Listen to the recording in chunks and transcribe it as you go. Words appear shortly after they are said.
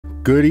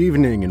Good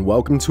evening and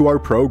welcome to our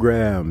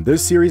program.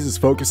 This series is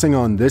focusing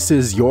on This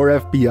Is Your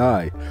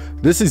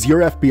FBI. This Is Your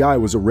FBI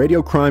was a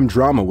radio crime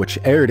drama which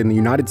aired in the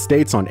United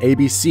States on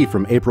ABC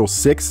from April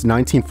 6,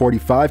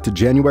 1945 to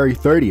January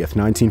 30th,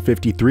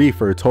 1953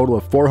 for a total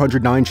of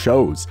 409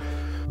 shows.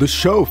 The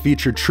show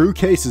featured true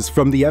cases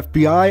from the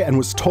FBI and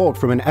was told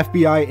from an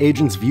FBI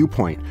agent's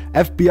viewpoint.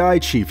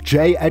 FBI Chief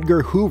J.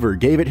 Edgar Hoover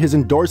gave it his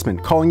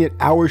endorsement, calling it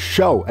our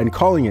show and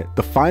calling it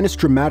the finest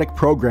dramatic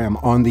program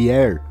on the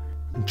air.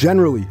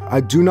 Generally, I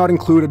do not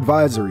include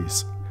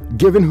advisories.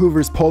 Given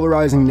Hoover's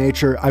polarizing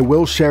nature, I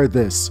will share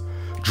this.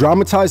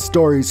 Dramatized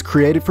stories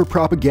created for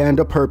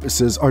propaganda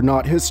purposes are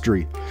not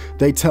history.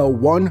 They tell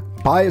one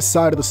biased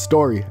side of the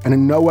story, and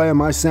in no way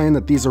am I saying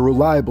that these are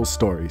reliable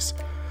stories.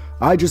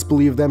 I just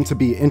believe them to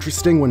be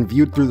interesting when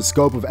viewed through the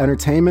scope of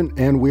entertainment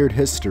and weird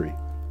history.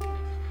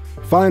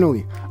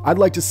 Finally, I'd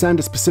like to send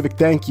a specific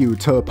thank you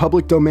to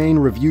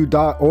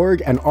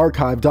publicdomainreview.org and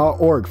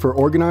archive.org for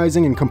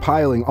organizing and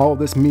compiling all of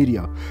this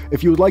media.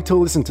 If you would like to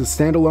listen to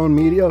standalone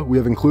media, we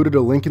have included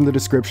a link in the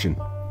description.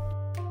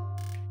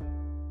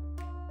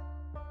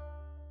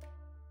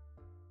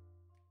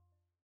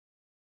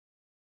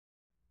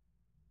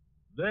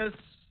 This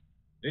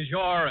is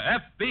your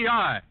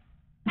FBI.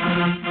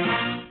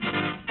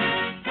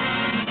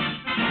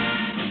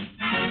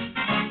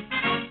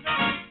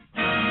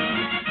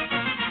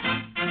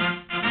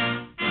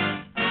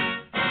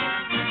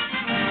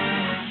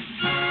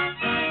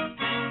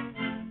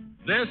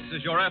 This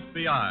is your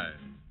FBI,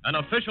 an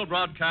official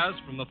broadcast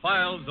from the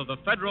files of the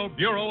Federal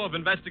Bureau of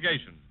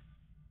Investigation,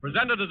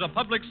 presented as a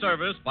public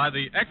service by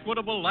the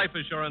Equitable Life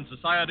Assurance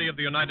Society of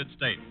the United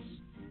States.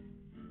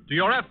 To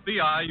your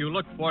FBI, you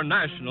look for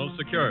national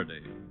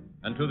security,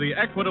 and to the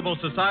Equitable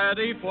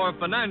Society for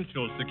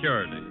financial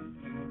security.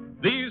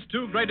 These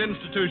two great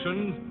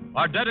institutions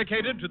are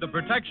dedicated to the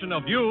protection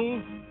of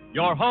you,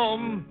 your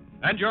home,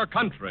 and your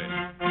country.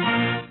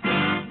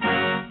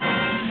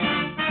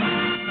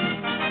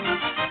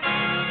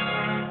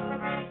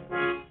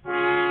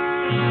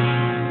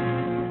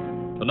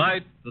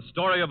 Tonight, the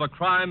story of a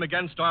crime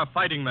against our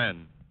fighting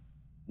men.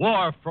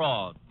 War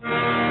fraud.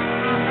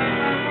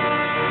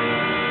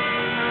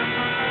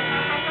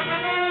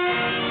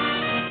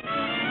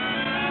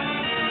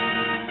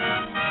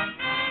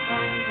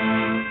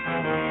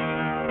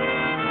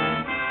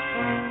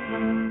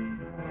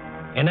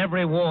 In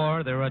every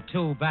war, there are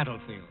two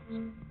battlefields.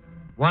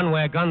 One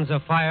where guns are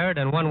fired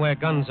and one where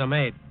guns are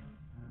made.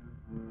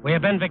 We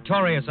have been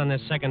victorious on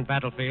this second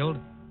battlefield.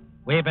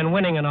 We have been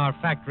winning in our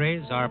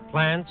factories, our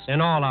plants, in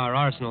all our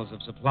arsenals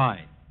of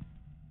supply.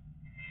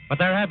 But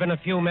there have been a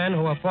few men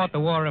who have fought the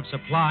war of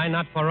supply,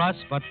 not for us,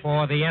 but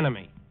for the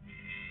enemy.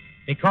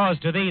 Because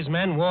to these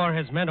men, war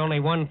has meant only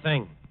one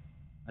thing,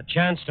 a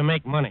chance to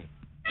make money.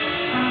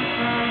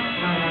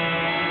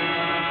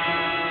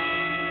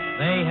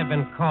 They have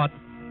been caught.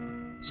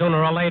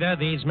 Sooner or later,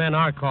 these men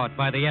are caught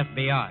by the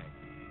FBI.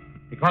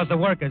 Because the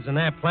workers in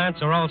their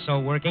plants are also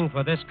working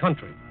for this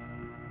country.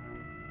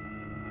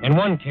 In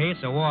one case,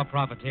 a war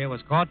profiteer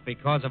was caught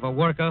because of a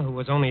worker who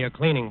was only a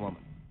cleaning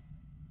woman.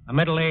 A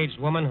middle-aged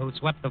woman who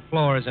swept the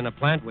floors in a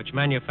plant which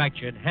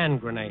manufactured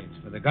hand grenades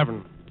for the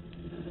government.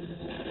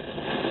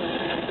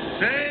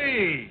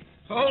 Say,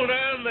 hold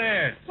on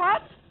there.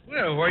 What?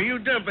 Well, where are you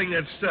dumping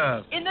that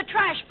stuff? In the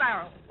trash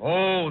barrel.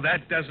 Oh,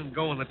 that doesn't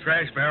go in the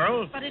trash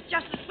barrel. But it's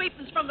just the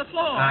sweepings from the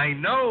floor. I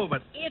know,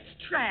 but... It's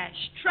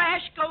trash.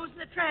 Trash goes in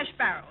the trash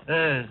barrel.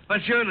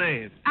 What's your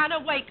name? Anna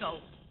Waco.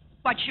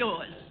 What's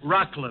yours?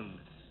 Rockland.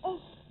 Oh,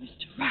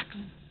 Mr.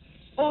 Rockland.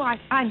 Oh,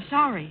 I'm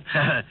sorry.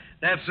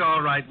 That's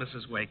all right,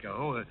 Mrs.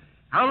 Waco.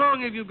 How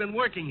long have you been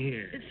working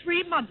here?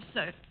 3 months,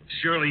 sir.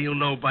 Surely you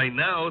know by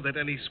now that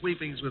any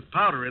sweepings with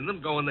powder in them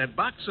go in that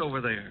box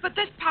over there. But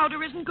this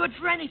powder isn't good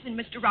for anything,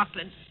 Mr.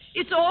 Rockland.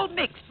 It's all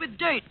mixed with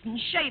dirt and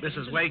shavings.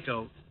 Mrs.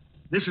 Waco,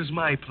 this is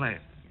my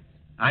plant.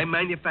 I'm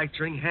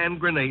manufacturing hand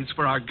grenades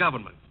for our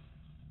government.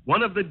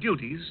 One of the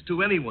duties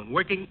to anyone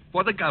working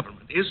for the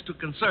government is to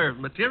conserve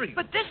material.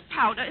 But this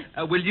powder...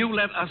 Will you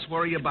let us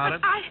worry about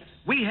it?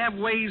 We have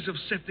ways of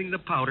sifting the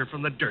powder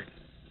from the dirt.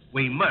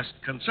 We must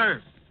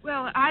conserve.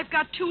 Well, I've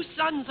got 2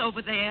 sons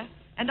over there,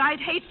 and I'd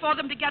hate for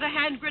them to get a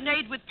hand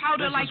grenade with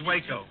powder like... Mrs.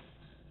 Waco,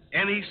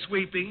 any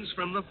sweepings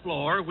from the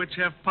floor which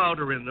have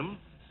powder in them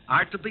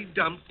are to be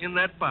dumped in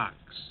that box.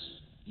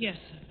 Yes,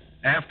 sir.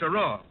 After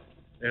all,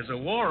 there's a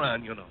war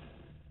on, you know.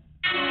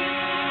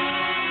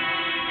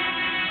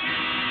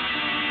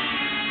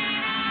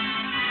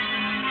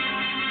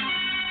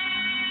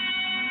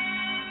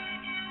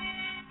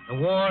 The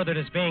war that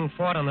is being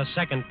fought on the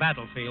second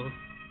battlefield,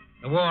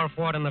 the war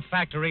fought in the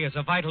factory, is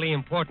a vitally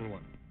important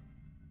one.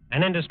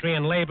 And industry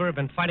and labor have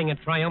been fighting it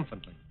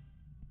triumphantly.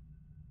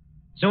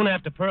 Soon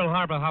after Pearl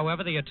Harbor,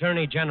 however, the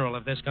Attorney General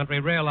of this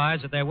country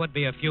realized that there would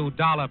be a few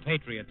dollar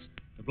patriots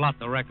to blot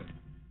the record.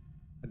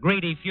 A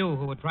greedy few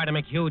who would try to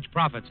make huge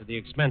profits at the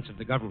expense of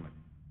the government.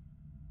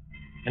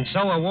 And so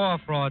a war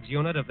frauds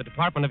unit of the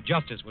Department of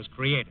Justice was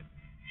created.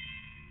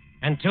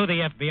 And to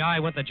the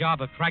FBI went the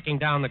job of tracking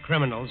down the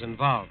criminals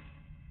involved.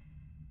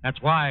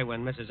 That's why,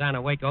 when Mrs.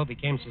 Anna Waco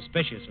became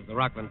suspicious of the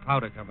Rockland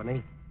Powder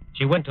Company,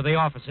 she went to the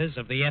offices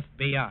of the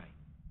FBI.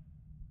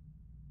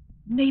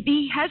 Maybe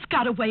he has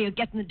got a way of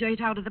getting the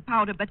dirt out of the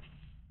powder, but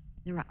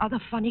there are other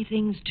funny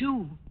things,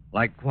 too.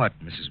 Like what,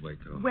 Mrs.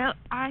 Waco? Well,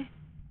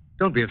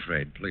 Don't be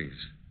afraid, please.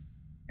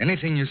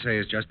 Anything you say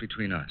is just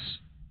between us.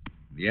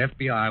 The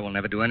FBI will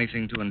never do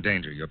anything to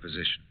endanger your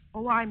position.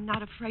 Oh, I'm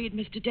not afraid,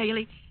 Mr.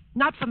 Daly.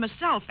 Not for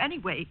myself,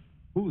 anyway.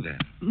 Who, then?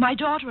 My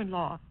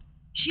daughter-in-law.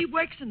 She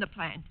works in the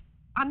plant,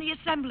 on the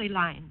assembly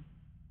line,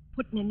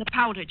 putting in the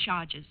powder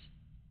charges.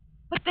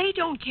 But they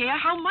don't care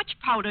how much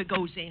powder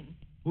goes in.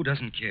 Who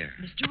doesn't care?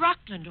 Mr.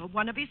 Rockland or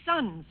one of his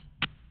sons.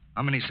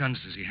 How many sons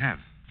does he have?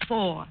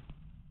 4.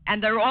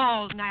 And they're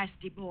all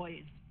nasty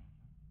boys.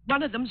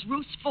 One of them's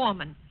Ruth's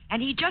foreman,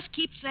 and he just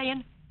keeps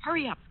saying,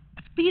 hurry up,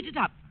 speed it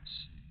up.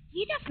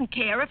 He doesn't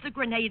care if the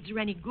grenades are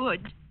any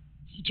good.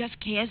 He just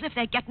cares if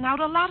they're getting out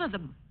a lot of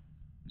them.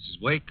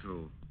 Mrs.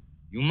 Waco,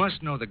 you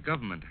must know the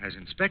government has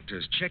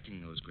inspectors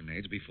checking those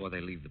grenades before they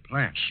leave the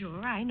plant.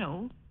 Sure, I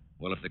know.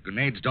 Well, if the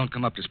grenades don't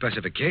come up to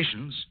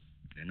specifications,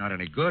 if they're not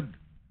any good,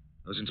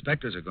 those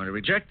inspectors are going to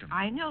reject them.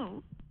 I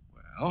know.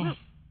 Well,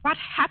 what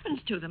happens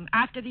to them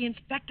after the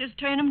inspectors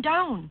turn them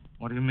down?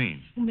 what do you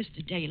mean? Oh,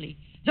 Mr. Daly,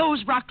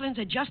 those Rocklands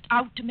are just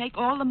out to make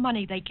all the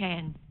money they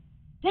can.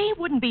 They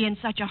wouldn't be in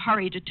such a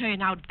hurry to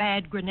turn out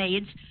bad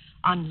grenades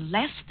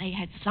unless they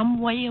had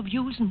some way of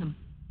using them.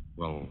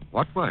 Well,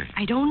 what way?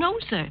 I don't know,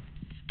 sir.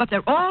 But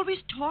they're always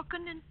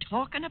talking and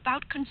talking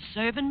about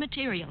conserving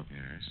material.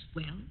 Yes.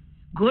 Well,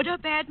 good or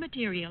bad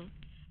material,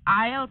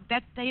 I'll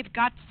bet they've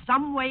got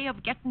some way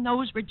of getting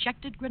those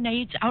rejected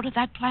grenades out of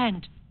that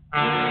plant.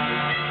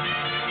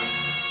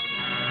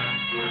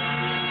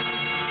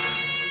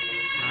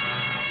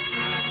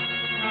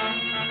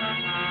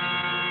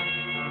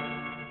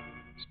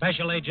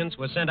 Special agents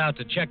were sent out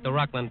to check the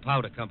Rockland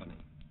Powder Company,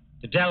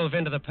 to delve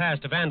into the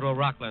past of Andrew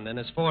Rockland and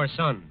his 4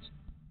 sons,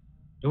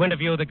 to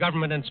interview the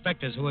government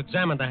inspectors who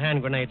examined the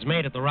hand grenades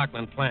made at the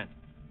Rockland plant.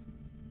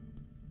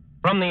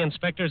 From the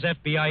inspectors,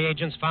 FBI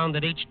agents found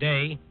that each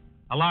day,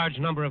 a large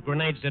number of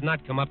grenades did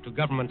not come up to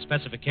government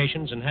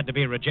specifications and had to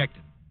be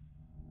rejected.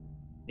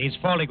 These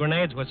faulty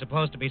grenades were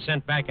supposed to be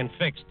sent back and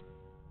fixed.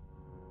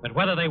 But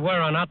whether they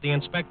were or not, the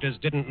inspectors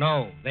didn't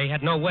know. They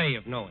had no way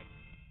of knowing.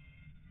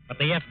 But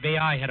the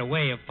FBI had a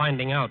way of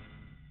finding out.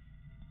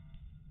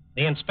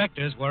 The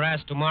inspectors were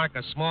asked to mark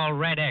a small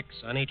red X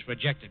on each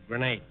rejected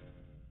grenade.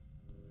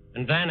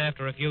 And then,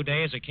 after a few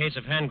days, a case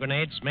of hand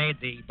grenades made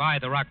by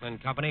the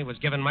Rockland Company was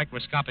given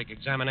microscopic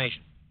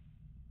examination.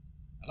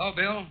 Hello,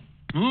 Bill.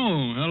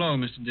 Oh, hello,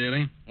 Mr.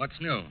 Daly. What's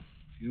new?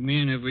 You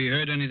mean, have we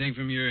heard anything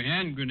from your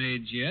hand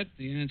grenades yet?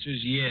 The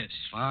answer's yes.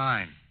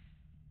 Fine.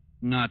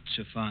 Not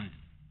so fine.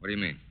 What do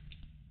you mean?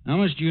 How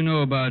much do you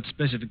know about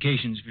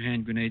specifications for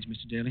hand grenades,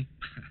 Mr. Daly?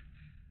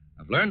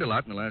 I've learned a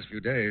lot in the last few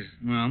days.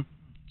 Well,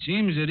 it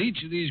seems that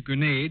each of these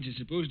grenades is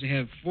supposed to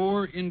have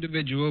 4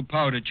 individual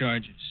powder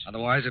charges.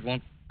 Otherwise, it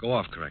won't go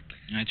off correctly.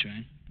 That's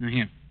right. Now,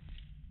 here.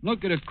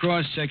 Look at a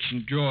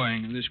cross-section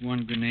drawing of this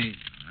one grenade.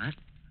 All right.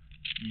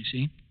 You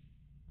see?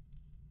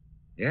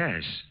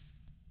 Yes.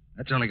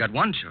 That's only got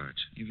 1 charge.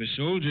 If a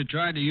soldier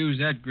tried to use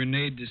that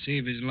grenade to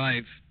save his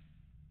life,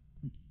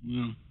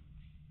 well...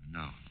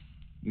 No.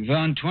 We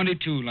found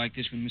 22 like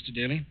this one, Mr.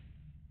 Daly.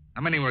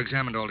 How many were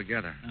examined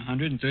altogether?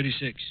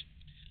 136.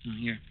 Now,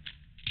 here.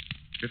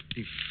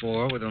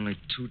 54 with only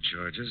 2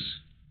 charges.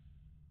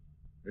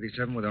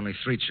 37 with only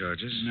 3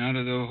 charges. And out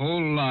of the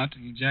whole lot,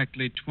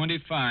 exactly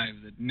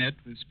 25 that met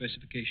with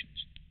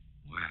specifications.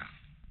 Wow.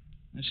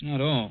 That's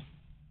not all.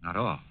 Not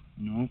all.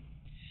 No.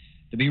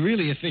 To be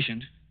really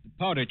efficient, the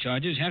powder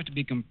charges have to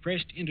be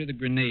compressed into the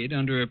grenade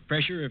under a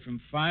pressure of from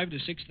 5,000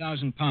 to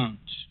 6,000 pounds.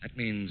 That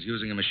means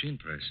using a machine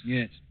press.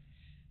 Yes.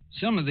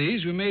 Some of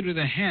these were made with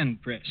a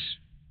hand press.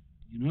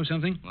 You know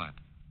something? What?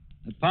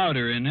 The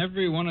powder in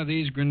every one of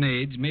these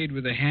grenades made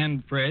with a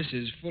hand press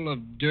is full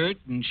of dirt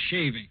and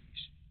shavings.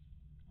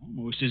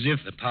 Almost as if...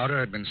 The powder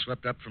had been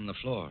swept up from the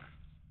floor.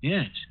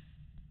 Yes.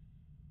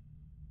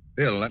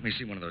 Bill, let me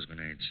see one of those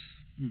grenades.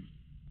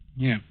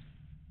 Here.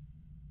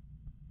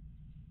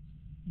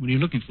 What are you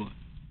looking for?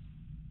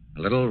 A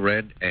little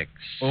red X.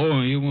 Oh,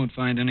 you won't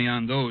find any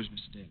on those,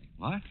 Mr. Daly.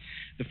 What?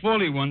 The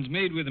faulty ones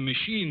made with a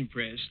machine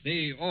press,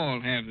 they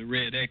all have the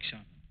red X on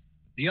them.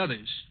 The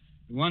others,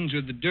 the ones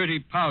with the dirty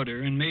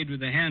powder and made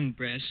with a hand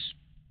press,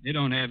 they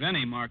don't have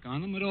any mark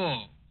on them at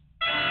all.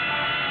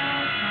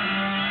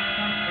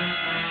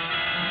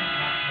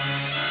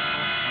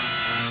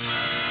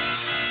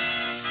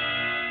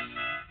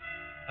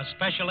 A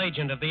special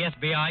agent of the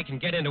FBI can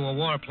get into a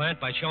war plant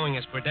by showing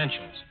his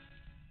credentials.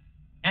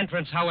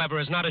 Entrance, however,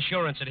 is not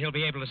assurance that he'll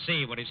be able to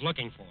see what he's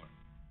looking for.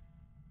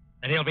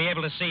 That he'll be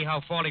able to see how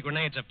faulty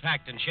grenades are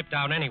packed and shipped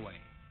out anyway.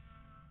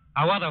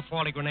 How other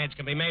faulty grenades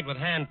can be made with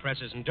hand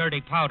presses and dirty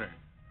powder.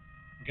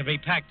 And can be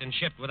packed and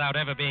shipped without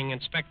ever being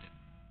inspected,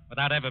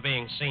 without ever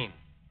being seen.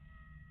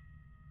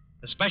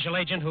 The special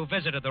agent who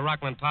visited the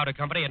Rockland Powder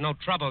Company had no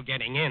trouble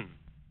getting in.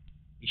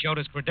 He showed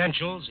his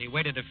credentials, he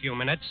waited a few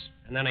minutes,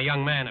 and then a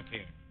young man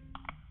appeared.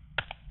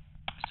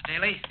 Mr.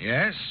 Daly?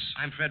 Yes?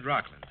 I'm Fred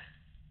Rockland.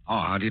 Oh,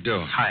 how do you do?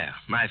 Hiya.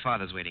 My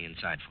father's waiting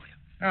inside for you.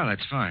 Oh,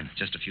 that's fine.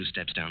 Just a few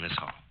steps down this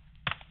hall.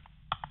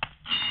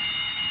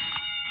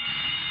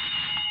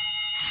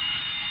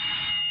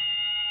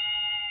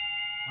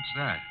 What's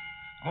that?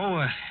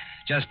 Oh,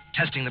 just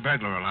testing the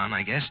burglar alarm,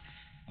 I guess.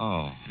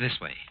 Oh, This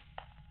way.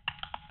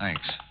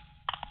 thanks.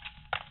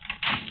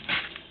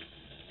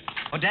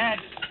 Oh, Dad.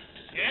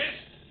 Yes?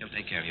 He'll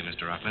take care of you,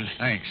 Mr. Rockland.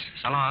 Thanks.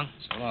 So long.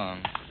 So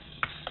long.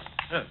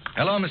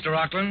 Hello, Mr.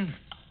 Rockland.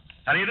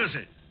 How do you do,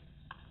 sir?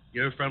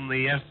 You're from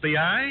the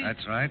FBI?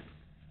 That's right.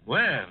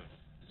 Well,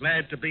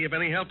 glad to be of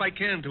any help I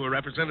can to a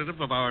representative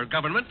of our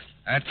government.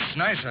 That's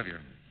nice of you.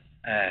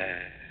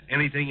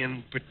 Anything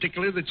in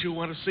particular that you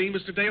want to see,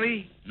 Mr.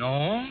 Daly?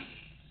 No?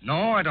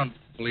 No, I don't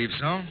believe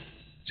so.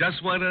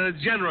 Just want a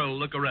general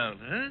look around,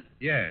 huh?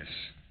 Yes.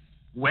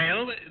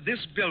 Well, this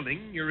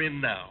building you're in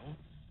now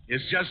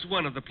is just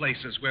one of the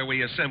places where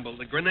we assemble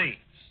the grenades.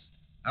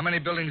 How many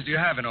buildings do you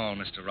have in all,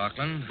 Mr.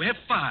 Rockland? We have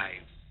 5.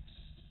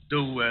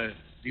 Do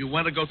you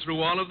want to go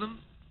through all of them?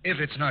 If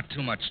it's not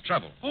too much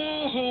trouble.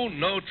 Oh,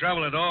 no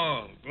trouble at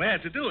all.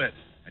 Glad to do it.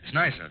 It's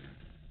nice of you.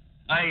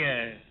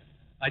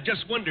 I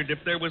just wondered if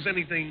there was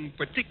anything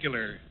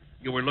particular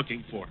you were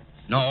looking for.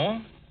 No?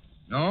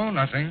 No,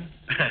 nothing.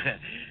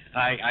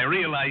 I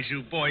realize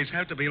you boys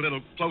have to be a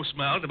little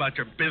close-mouthed about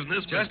your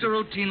business. Just a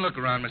routine look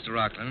around, Mr.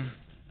 Rockland.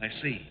 I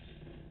see.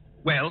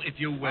 Well, if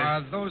you...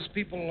 Are those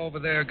people over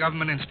there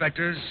government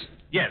inspectors?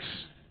 Yes.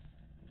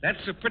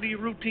 That's a pretty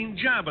routine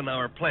job in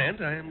our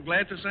plant, I am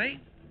glad to say.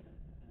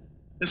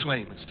 This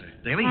way,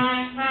 Mr. Daly.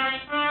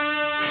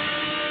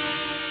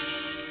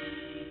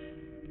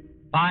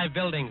 5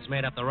 buildings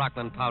made up the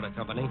Rockland Powder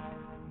Company.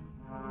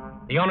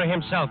 The owner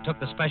himself took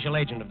the special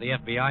agent of the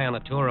FBI on a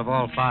tour of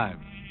all 5.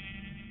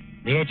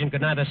 The agent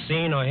could neither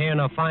see nor hear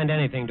nor find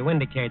anything to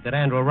indicate that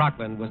Andrew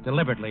Rockland was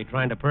deliberately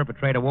trying to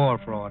perpetrate a war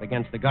fraud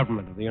against the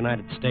government of the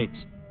United States.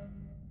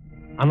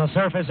 On the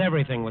surface,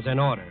 everything was in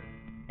order.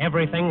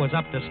 Everything was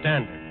up to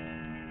standard.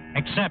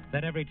 Except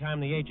that every time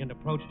the agent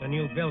approached a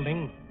new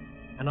building,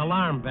 an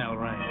alarm bell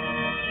rang.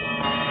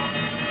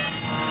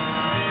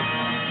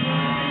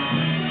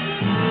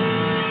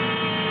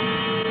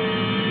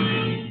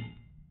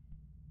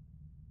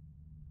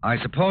 I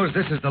suppose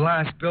this is the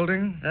last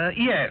building?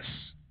 Yes.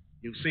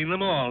 You've seen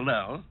them all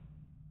now.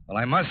 Well,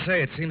 I must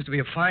say it seems to be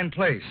a fine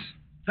place.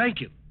 Thank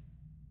you.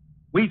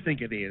 We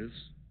think it is.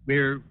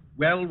 We're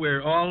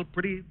all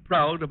pretty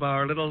proud of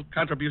our little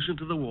contribution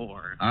to the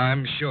war.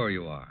 I'm sure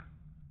you are.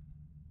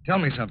 Tell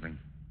me something.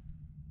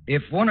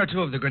 If 1 or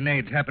 2 of the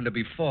grenades happen to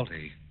be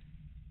faulty,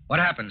 what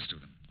happens to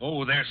them?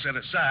 Oh, they're set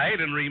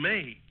aside and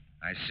remade.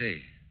 I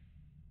see.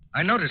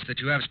 I noticed that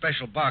you have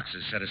special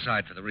boxes set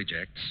aside for the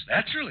rejects.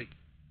 Naturally.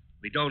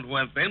 We don't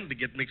want them to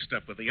get mixed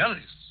up with the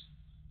others.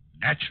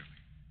 Naturally.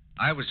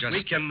 I was just...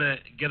 We can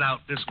get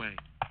out this way.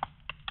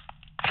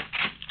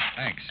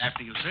 Thanks.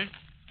 After you, sir.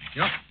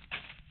 Yep.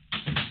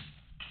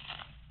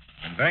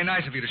 And very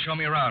nice of you to show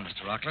me around,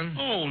 Mr. Rockland.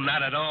 Oh,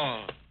 not at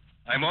all.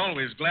 I'm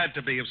always glad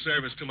to be of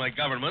service to my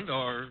government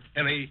or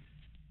any...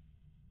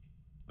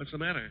 What's the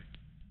matter?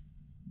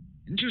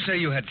 Didn't you say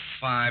you had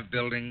 5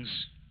 buildings?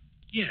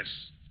 Yes.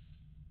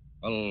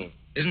 Well,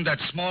 isn't that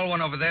small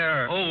one over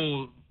there...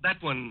 Oh,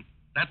 that one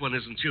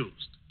isn't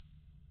used.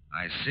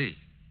 I see.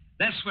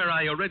 That's where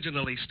I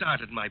originally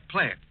started my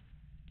plant.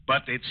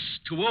 But it's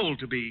too old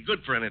to be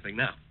good for anything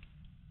now.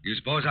 You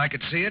suppose I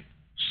could see it?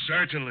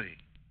 Certainly.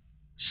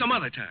 Some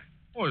other time.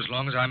 Oh, as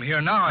long as I'm here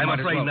now, I I'm might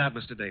as afraid well... not,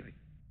 Mr. Daly.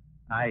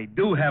 I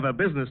do have a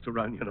business to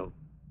run, you know.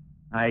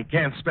 I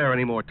can't spare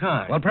any more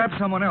time. Well, perhaps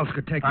someone else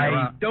could take me I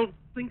around. don't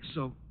think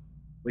so.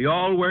 We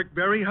all work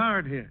very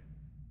hard here.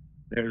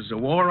 There's a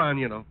war on,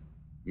 you know.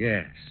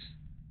 Yes.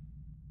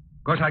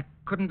 Of course, I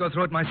couldn't go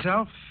through it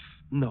myself.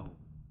 No.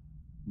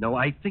 No,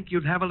 I think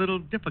you'd have a little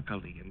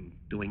difficulty in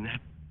doing that.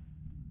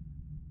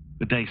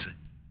 Good day, sir.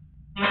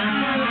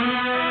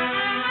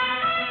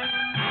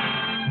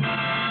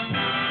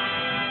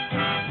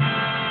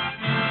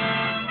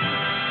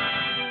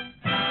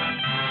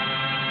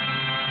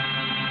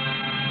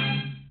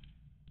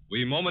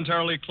 We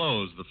momentarily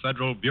close the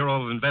Federal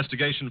Bureau of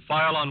Investigation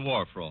file on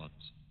war frauds.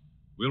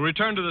 We'll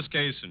return to this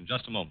case in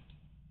just a moment.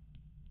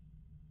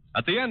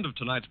 At the end of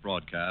tonight's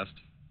broadcast,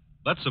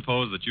 let's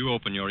suppose that you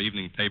open your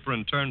evening paper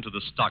and turn to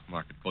the stock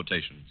market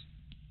quotations.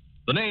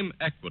 The name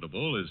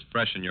Equitable is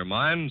fresh in your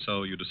mind,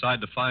 so you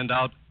decide to find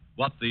out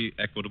what the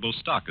Equitable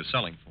stock is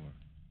selling for.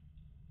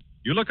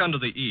 You look under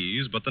the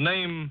E's, but the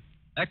name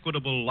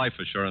Equitable Life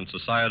Assurance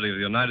Society of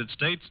the United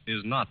States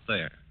is not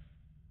there.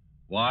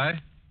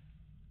 Why?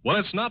 Well,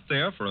 it's not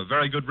there for a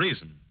very good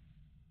reason.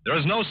 There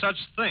is no such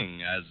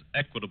thing as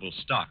equitable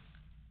stock.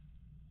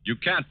 You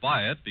can't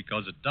buy it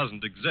because it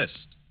doesn't exist.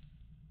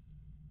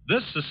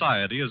 This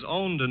society is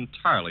owned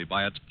entirely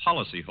by its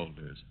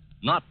policyholders,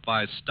 not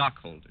by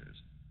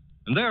stockholders.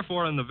 And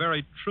therefore, in the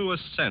very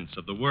truest sense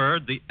of the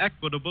word, the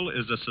Equitable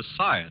is a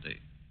society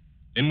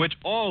in which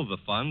all the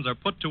funds are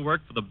put to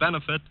work for the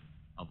benefit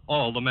of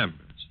all the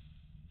members.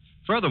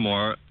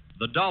 Furthermore,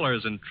 the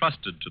dollars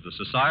entrusted to the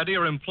society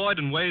are employed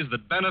in ways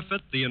that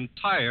benefit the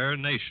entire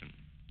nation.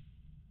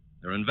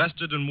 They're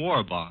invested in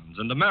war bonds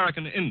and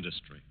American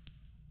industry.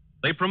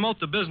 They promote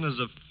the business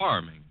of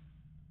farming,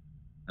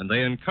 and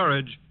they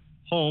encourage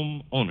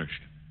home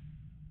ownership.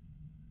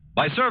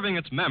 By serving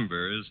its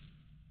members,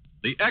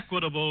 the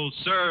Equitable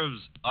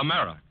serves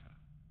America.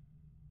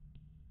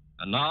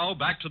 And now,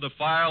 back to the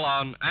file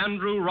on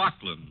Andrew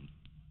Rockland,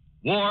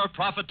 war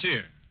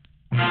profiteer.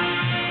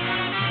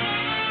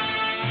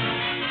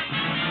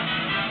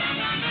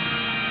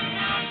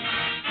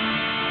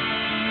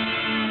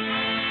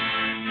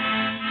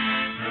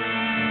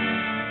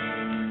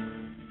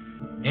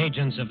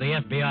 Agents of the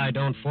FBI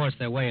don't force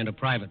their way into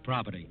private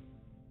property.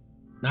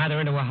 Neither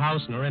into a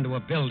house, nor into a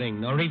building,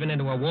 nor even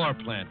into a war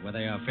plant where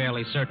they are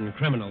fairly certain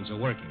criminals are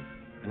working,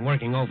 and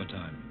working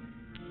overtime.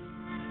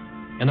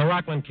 In the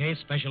Rockland case,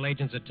 special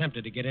agents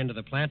attempted to get into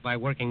the plant by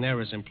working there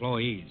as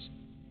employees.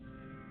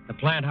 The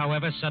plant,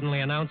 however,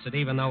 suddenly announced that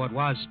even though it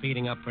was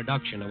speeding up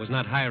production, it was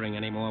not hiring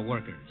any more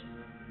workers.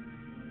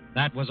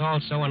 That was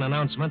also an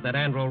announcement that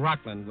Andrew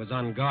Rockland was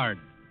on guard.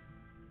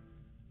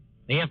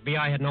 The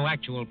FBI had no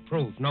actual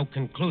proof, no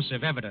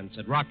conclusive evidence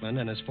that Rockland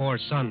and his 4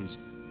 sons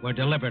were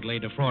deliberately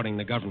defrauding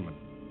the government.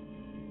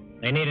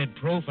 They needed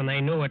proof, and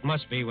they knew it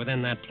must be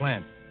within that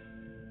plant.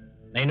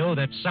 They knew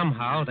that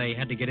somehow they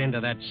had to get into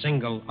that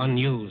single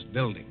unused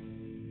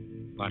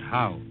building. But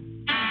how?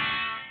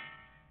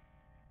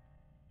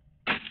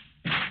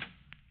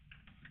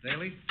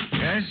 Daly?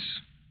 Yes?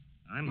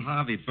 I'm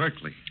Harvey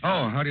Berkeley.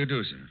 Oh, how do you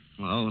do, sir?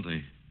 Well,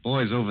 the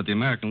boys over at the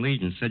American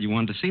Legion said you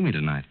wanted to see me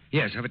tonight.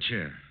 Yes, have a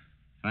chair.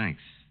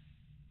 Thanks.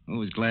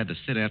 Always glad to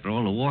sit after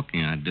all the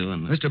walking I do.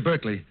 And Mr.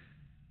 Berkeley,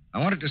 I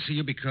wanted to see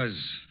you because,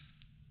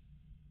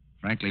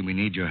 frankly, we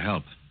need your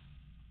help.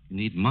 You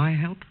need my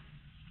help?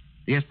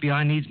 The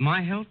FBI needs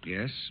my help?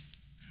 Yes?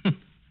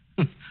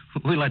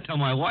 What'll I tell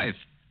my wife?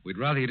 We'd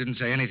rather you didn't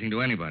say anything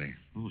to anybody.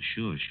 Oh,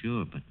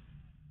 sure. But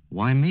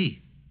why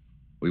me?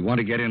 We want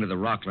to get into the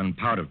Rockland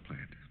powder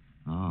plant.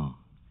 Oh.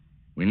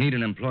 We need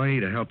an employee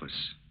to help us.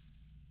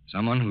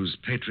 Someone who's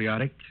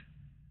patriotic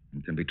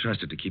and can be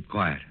trusted to keep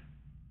quiet.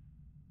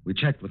 We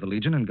checked with the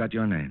Legion and got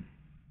your name.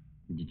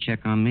 Did you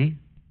check on me?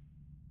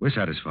 We're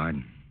satisfied.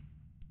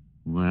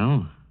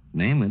 Well,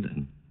 name it,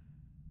 and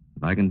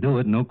if I can do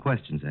it, no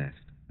questions asked.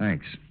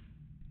 Thanks.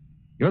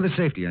 You're the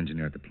safety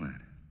engineer at the plant.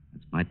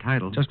 That's my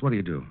title. Just what do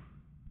you do?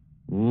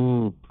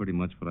 Oh, pretty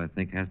much what I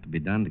think has to be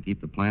done to keep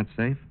the plant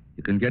safe.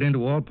 You can get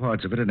into all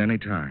parts of it at any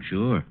time.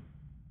 Sure.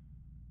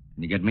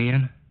 Can you get me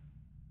in?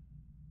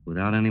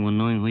 Without anyone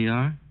knowing who you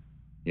are?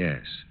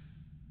 Yes.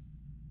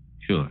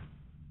 Sure. What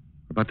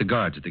about the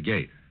guards at the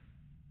gate?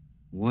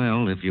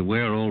 Well, if you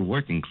wear old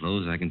working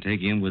clothes, I can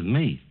take you in with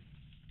me.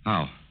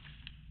 How?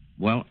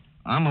 Well,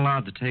 I'm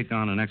allowed to take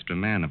on an extra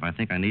man if I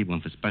think I need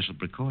one for special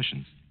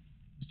precautions.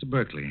 Mr.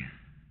 Berkeley.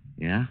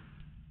 Yeah?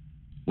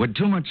 Would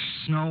too much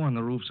snow on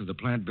the roofs of the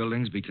plant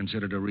buildings be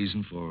considered a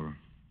reason for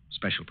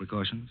special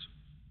precautions?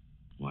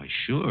 Why,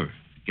 sure.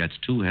 If it gets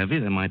too heavy,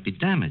 there might be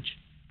damage.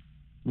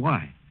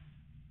 Why?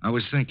 I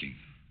was thinking.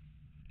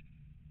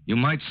 You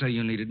might say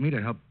you needed me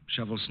to help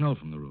shovel snow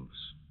from the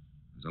roofs.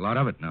 There's a lot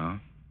of it now.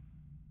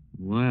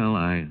 Well,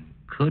 I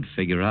could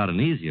figure out an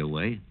easier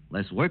way.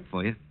 Less work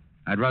for you.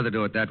 I'd rather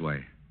do it that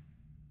way.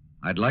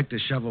 I'd like to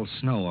shovel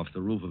snow off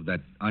the roof of that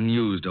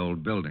unused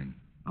old building.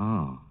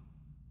 Oh.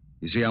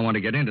 You see, I want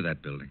to get into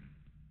that building.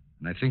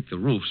 And I think the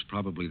roof's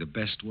probably the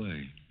best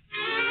way.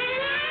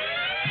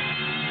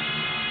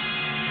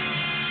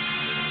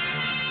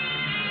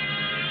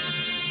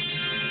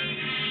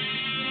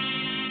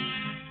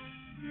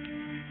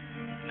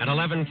 At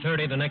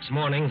 11:30 the next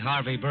morning,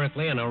 Harvey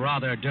Berkeley and a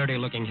rather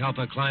dirty-looking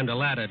helper climbed a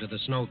ladder to the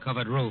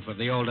snow-covered roof of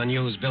the old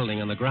unused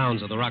building on the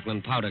grounds of the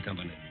Rockland Powder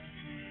Company.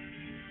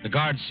 The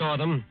guards saw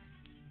them,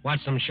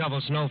 watched them shovel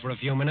snow for a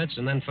few minutes,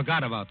 and then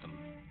forgot about them.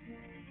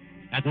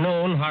 At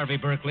noon, Harvey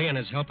Berkeley and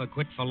his helper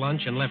quit for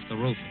lunch and left the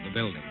roof of the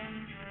building.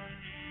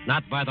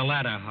 Not by the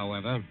ladder,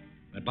 however,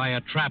 but by a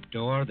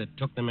trapdoor that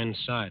took them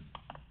inside.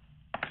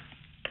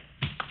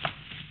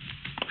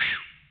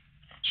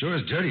 Sure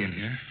is dirty in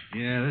here.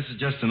 Yeah, this is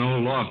just an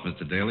old loft,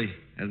 Mr. Daly.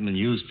 Hasn't been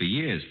used for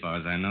years, as far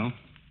as I know.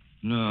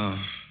 No.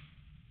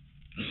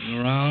 Nothing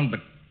around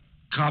but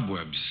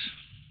cobwebs.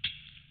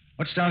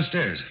 What's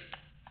downstairs?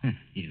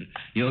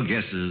 Your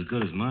guess is as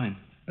good as mine.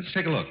 Let's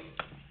take a look.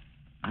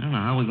 I don't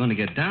know how we're going to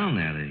get down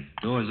there. The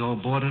door's all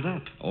boarded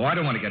up. Oh, I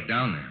don't want to get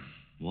down there.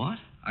 What?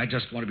 I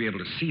just want to be able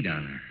to see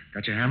down there.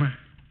 Got your hammer?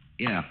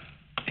 Yeah.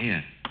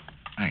 Here.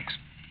 Thanks.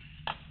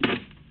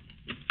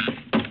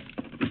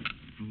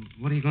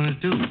 What are you going to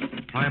do?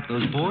 Pry up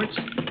those boards?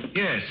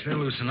 Yes, they'll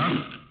loosen up.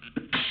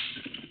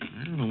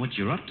 I don't know what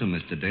you're up to,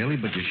 Mr. Daly,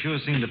 but you sure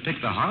seem to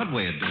pick the hard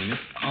way of doing it.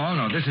 Oh,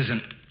 no, this is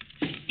an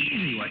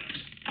easy way.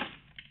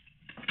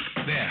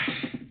 There.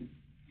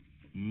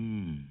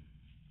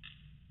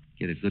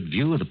 Get a good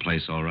view of the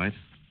place, all right.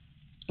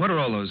 What are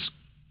all those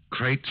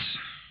crates?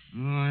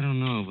 Oh, I don't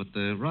know, but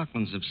the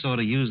Rocklands have sort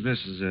of used this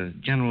as a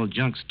general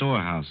junk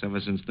storehouse ever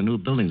since the new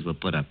buildings were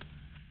put up.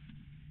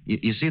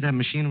 You see that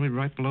machinery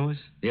right below us?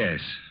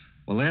 Yes.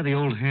 Well, they're the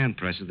old hand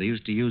presses they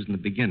used to use in the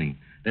beginning.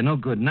 They're no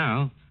good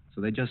now,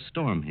 so they just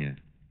store them here.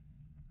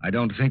 I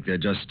don't think they're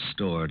just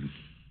stored.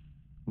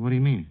 What do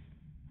you mean?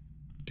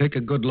 Take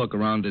a good look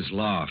around this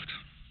loft.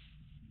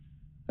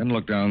 Then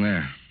look down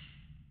there.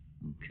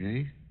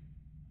 Okay.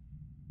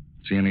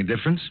 See any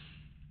difference?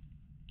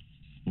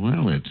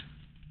 Well, it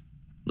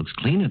looks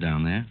cleaner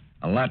down there.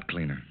 A lot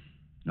cleaner.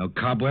 No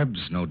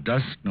cobwebs, no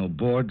dust, no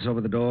boards over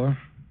the door.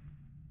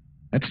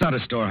 That's not a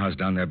storehouse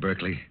down there,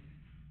 Berkeley.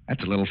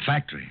 That's a little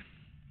factory.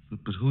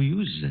 But who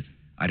uses it?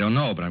 I don't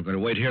know, but I'm going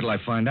to wait here till I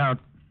find out.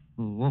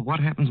 Well, what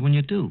happens when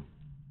you do?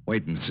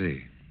 Wait and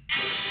see.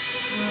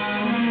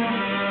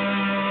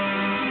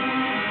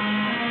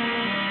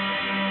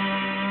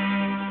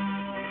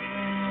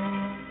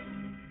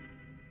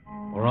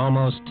 For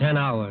almost 10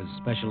 hours,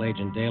 Special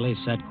Agent Daly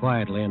sat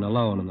quietly and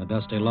alone in the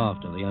dusty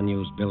loft of the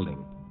unused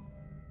building.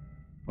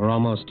 For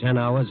almost 10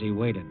 hours, he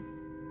waited.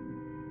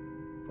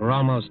 For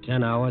almost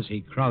 10 hours,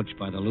 he crouched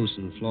by the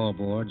loosened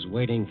floorboards,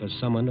 waiting for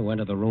someone to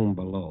enter the room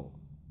below.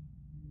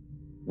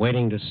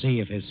 Waiting to see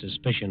if his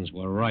suspicions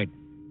were right.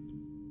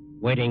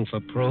 Waiting for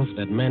proof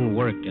that men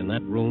worked in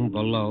that room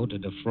below to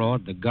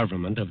defraud the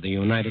government of the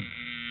United...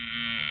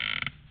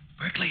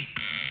 Berkeley?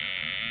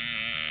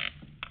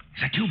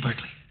 Is that you,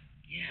 Berkeley?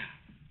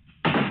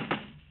 Yeah.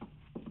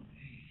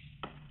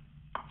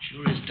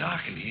 Sure is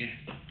dark in here.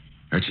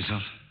 Hurt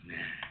yourself? Nah.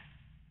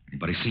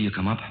 Anybody see you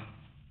come up?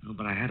 No,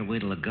 but I had to wait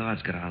till the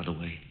guards got out of the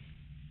way.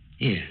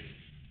 Here,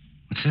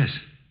 What's this?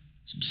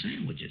 some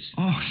sandwiches.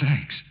 Oh,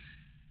 thanks.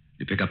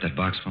 You pick up that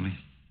box for me?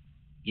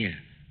 Yeah.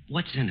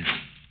 What's in it?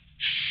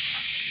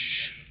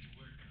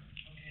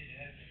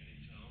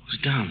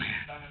 Who's down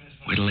there?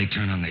 Wait till they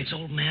turn on the... It's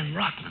old man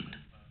Rockland.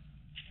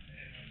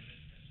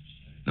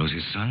 Those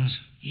his sons?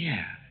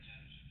 Yeah.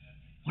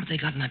 What have they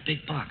got in that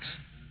big box?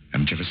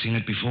 Haven't you ever seen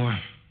it before?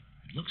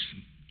 It looks...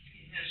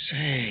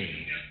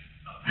 Say,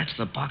 that's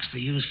the box they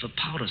use for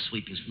powder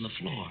sweepings from the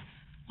floor.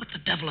 What the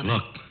devil...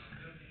 Look.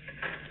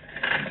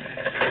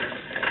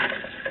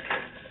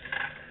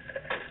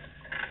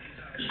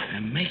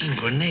 They're making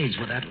grenades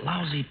with that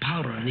lousy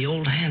powder in the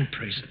old hand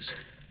presses.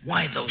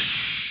 Why those...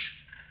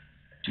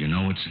 Do you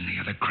know what's in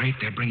the other crate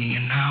they're bringing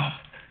in now?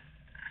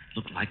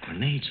 Look like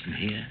grenades from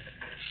here.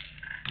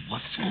 But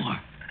what for?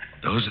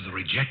 Those are the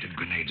rejected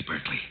grenades,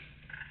 Berkeley.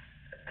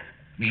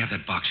 Let me have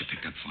that box you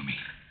picked up for me.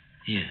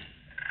 Here.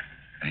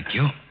 Thank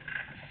you.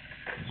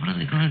 What are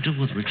they going to do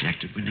with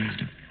rejected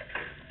grenades?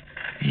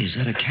 Hey, is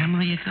that a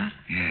camera you got?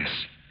 Yes.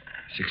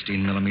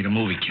 16-millimeter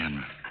movie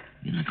camera.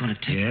 You're not going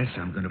to take... Yes,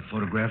 I'm going to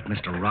photograph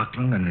Mr.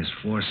 Rockland and his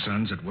 4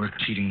 sons at work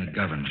cheating the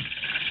government.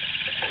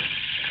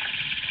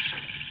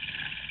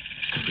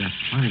 We've got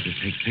plenty to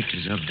take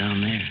pictures of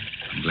down there.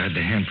 I'm glad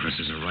the hand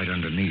presses are right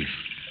underneath,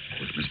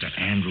 with Mr.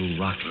 Andrew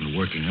Rockland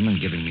working them and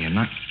giving me a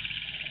nut.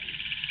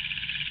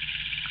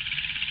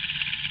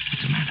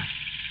 What's the matter?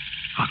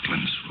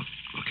 Rockland's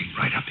looking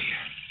right up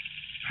here.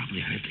 Probably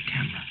heard the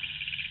camera.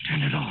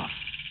 Turn it off.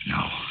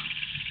 No.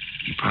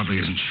 He probably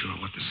isn't sure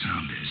what the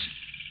sound is.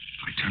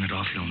 If I turn it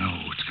off, he'll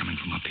know it's coming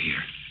from up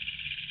here.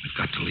 We've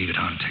got to leave it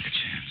on and take a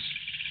chance.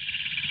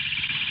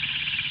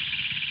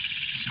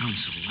 Sounds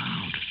so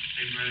loud.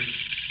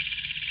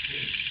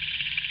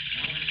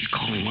 He's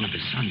calling one of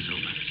his sons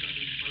over.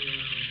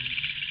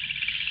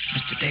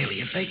 Mr.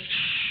 Daly, if they...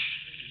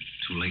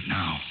 Shh. Too late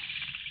now.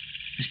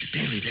 Mr.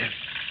 Daly, there.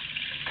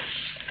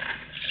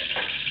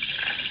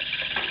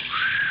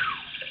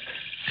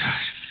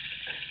 Gosh.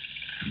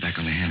 I'm back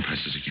on the hand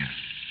presses again.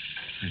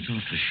 I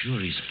thought for sure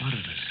he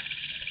spotted us.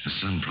 The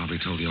son probably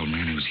told the old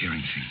man he was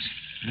hearing things.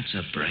 That's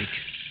a break.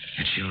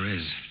 It sure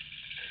is.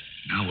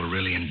 Now we're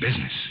really in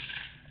business.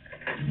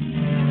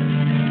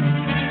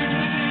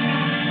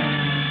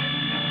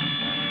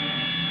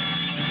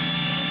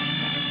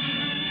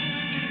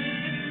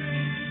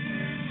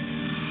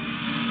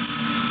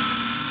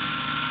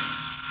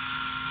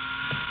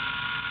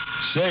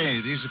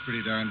 Say, these are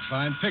pretty darn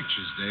fine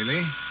pictures,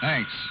 Daly.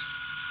 Thanks.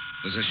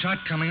 There's a shot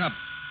coming up.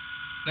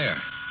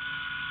 There.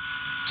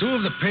 2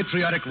 of the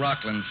patriotic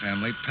Rockland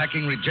family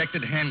packing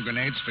rejected hand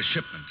grenades for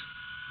shipment.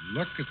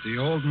 Look at the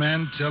old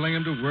man telling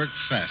him to work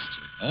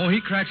faster. Oh, he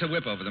cracks a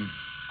whip over them.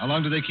 How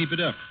long do they keep it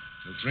up?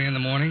 Till 3 in the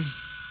morning.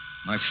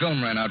 My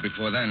film ran out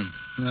before then.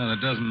 Well, it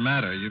doesn't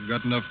matter. You've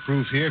got enough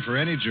proof here for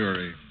any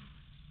jury.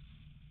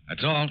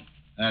 That's all.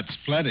 That's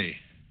plenty.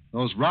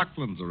 Those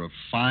Rocklands are a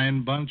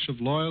fine bunch of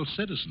loyal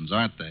citizens,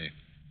 aren't they?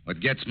 What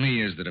gets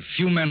me is that a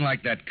few men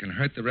like that can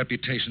hurt the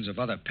reputations of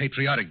other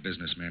patriotic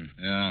businessmen.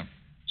 Yeah.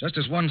 Just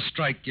as one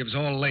strike gives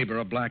all labor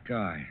a black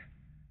eye.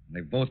 And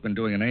they've both been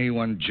doing an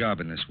A1 job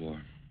in this war.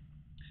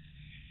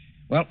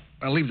 Well,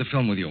 I'll leave the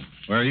film with you.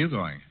 Where are you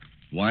going?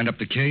 Wind up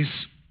the case.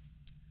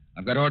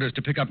 I've got orders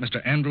to pick up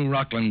Mr. Andrew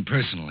Rockland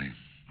personally.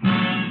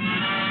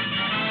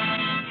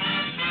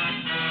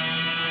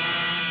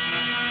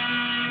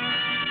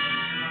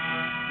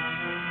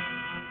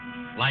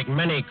 Like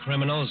many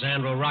criminals,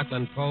 Andrew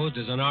Rockland posed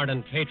as an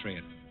ardent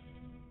patriot.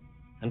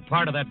 And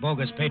part of that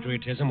bogus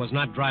patriotism was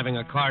not driving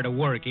a car to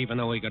work even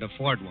though he could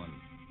afford one.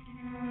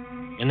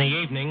 In the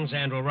evenings,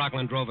 Andrew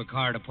Rockland drove a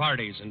car to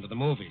parties and to the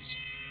movies.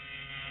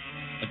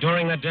 But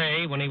during the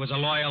day, when he was a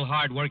loyal,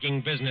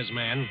 hard-working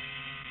businessman,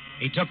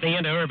 he took the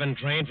interurban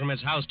train from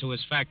his house to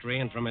his factory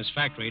and from his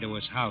factory to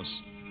his house.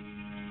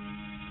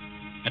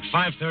 At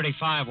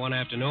 5:35 one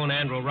afternoon,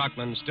 Andrew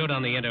Rockland stood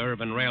on the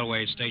interurban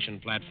railway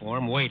station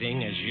platform,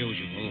 waiting, as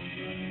usual,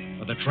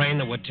 for the train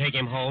that would take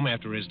him home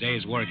after his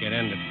day's work had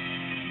ended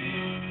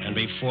and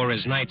before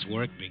his night's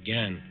work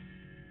began.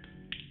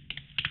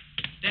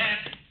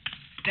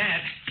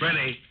 Dad.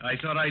 Freddie, I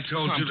thought I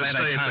told you to glad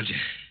stay. I found you.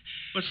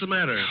 What's the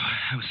matter?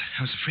 I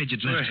was afraid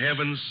you'd For left.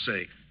 heaven's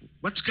sake.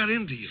 What's got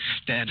into you?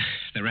 Dad,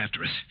 they're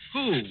after us.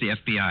 Who? The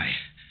FBI.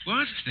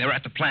 What? They're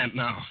at the plant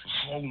now.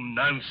 Oh,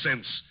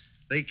 nonsense.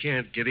 They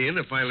can't get in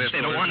if I let They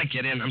them. don't want to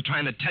get in. I'm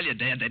trying to tell you,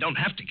 Dad, they don't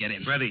have to get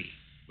in. Freddie,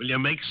 will you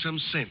make some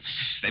sense?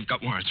 They've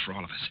got warrants for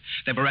all of us.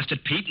 They've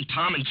arrested Pete and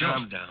Tom and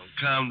Joe.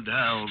 Calm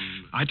down.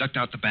 I ducked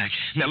out the back,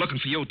 and they're looking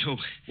for you, too.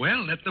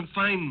 Well, let them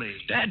find me.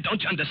 Dad,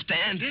 don't you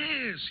understand?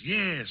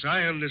 Yes,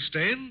 I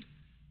understand.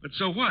 But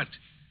so what?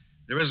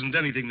 There isn't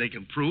anything they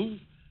can prove.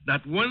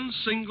 Not one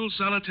single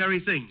solitary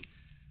thing.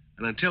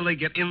 And until they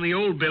get in the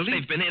old building...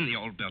 They've been in the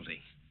old building.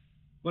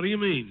 What do you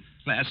mean?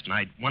 Last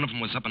night, one of them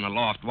was up in the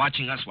loft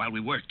watching us while we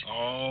worked.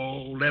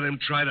 Oh, let him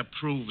try to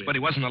prove it. But he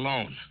wasn't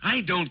alone.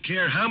 I don't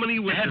care how many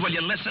witnesses... Dad, will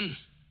you listen?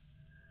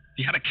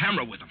 He had a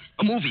camera with him,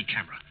 a movie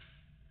camera.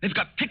 They've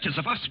got pictures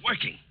of us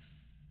working.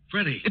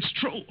 Freddie. It's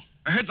true.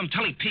 I heard them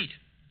telling Pete.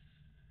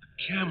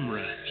 A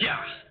camera?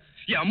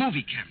 Yeah, a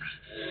movie camera.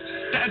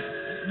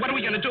 Dad, what are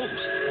we going to do?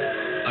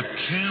 A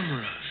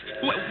camera?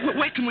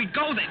 Where can we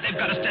go? They've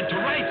got us dead to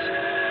rights.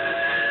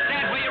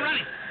 Dad, where are you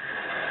running?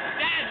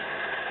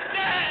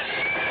 Dad!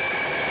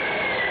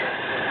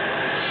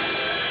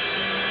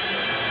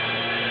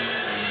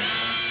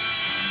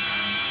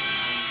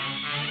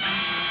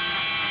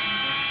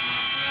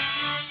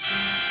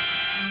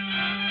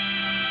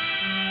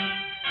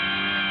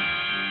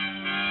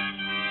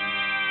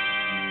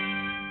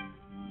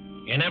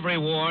 In every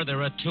war,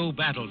 there are two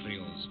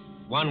battlefields.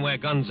 One where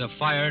guns are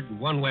fired, and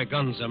one where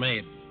guns are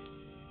made.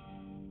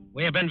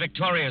 We have been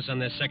victorious on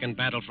this second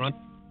battlefront.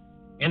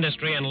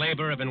 Industry and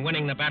labor have been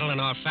winning the battle in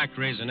our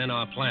factories and in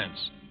our plants.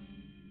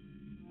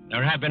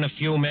 There have been a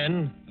few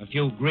men, a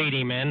few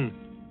greedy men,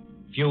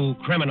 a few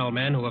criminal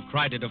men who have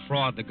tried to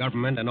defraud the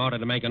government in order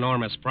to make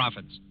enormous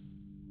profits.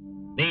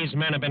 These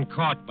men have been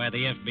caught by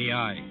the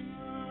FBI.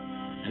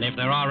 And if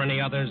there are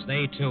any others,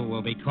 they too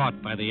will be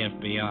caught by the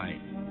FBI.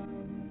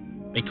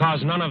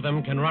 Because none of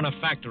them can run a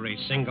factory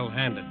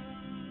single-handed.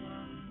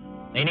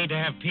 They need to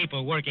have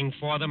people working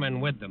for them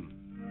and with them.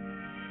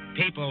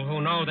 People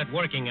who know that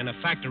working in a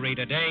factory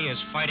today is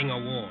fighting a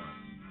war.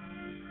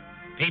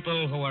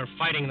 People who are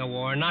fighting the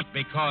war not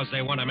because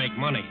they want to make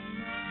money,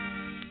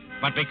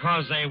 but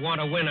because they want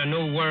to win a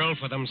new world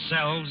for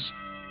themselves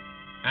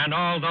and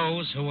all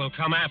those who will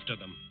come after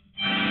them.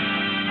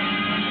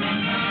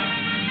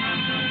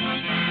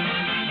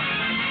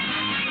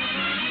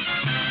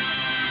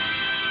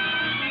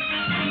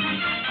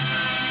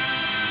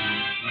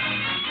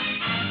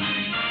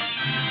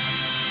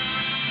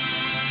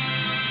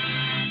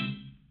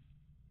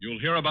 You'll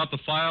hear about the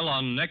file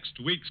on next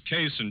week's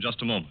case in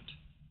just a moment.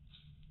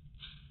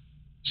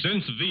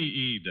 Since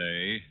VE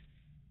Day,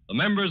 the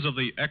members of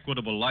the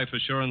Equitable Life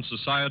Assurance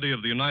Society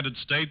of the United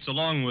States,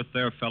 along with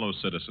their fellow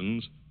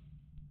citizens,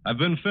 have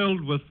been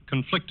filled with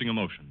conflicting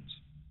emotions.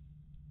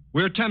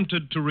 We're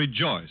tempted to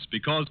rejoice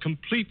because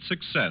complete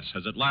success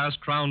has at last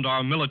crowned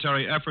our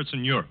military efforts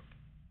in Europe.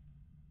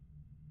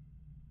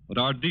 But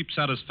our deep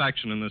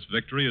satisfaction in this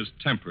victory is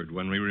tempered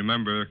when we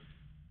remember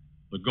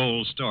the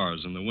gold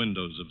stars in the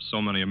windows of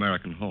so many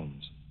American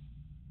homes.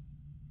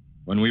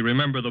 When we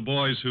remember the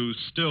boys who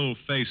still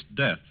face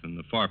death in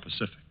the far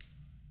Pacific.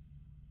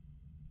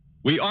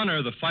 We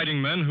honor the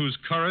fighting men whose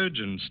courage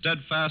and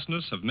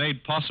steadfastness have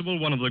made possible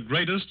one of the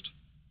greatest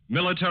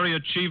military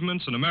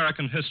achievements in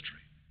American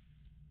history.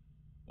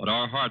 But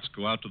our hearts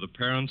go out to the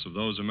parents of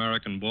those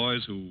American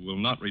boys who will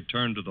not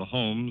return to the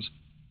homes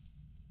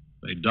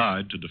they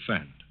died to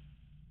defend.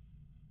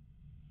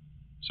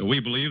 So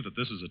we believe that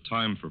this is a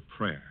time for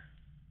prayer.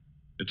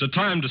 It's a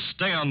time to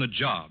stay on the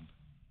job,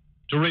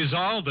 to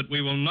resolve that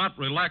we will not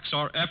relax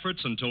our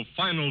efforts until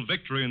final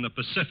victory in the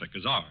Pacific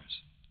is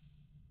ours.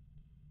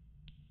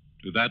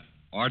 To that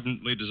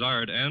ardently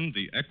desired end,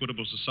 the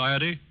Equitable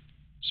Society,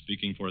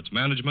 speaking for its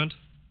management,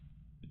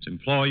 its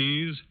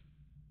employees,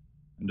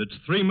 and its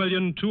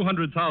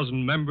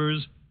 3,200,000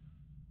 members,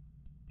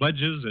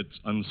 pledges its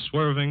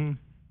unswerving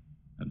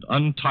and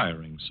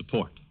untiring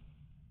support.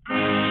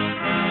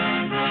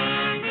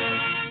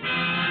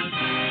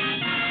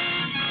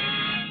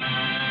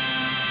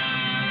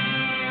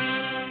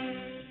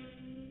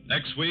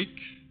 Next week,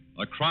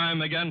 a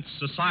crime against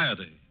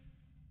society,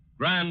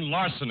 grand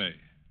larceny.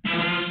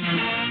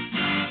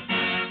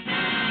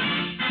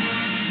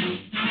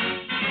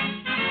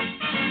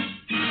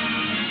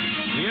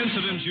 The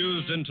incidents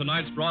used in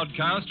tonight's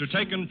broadcast are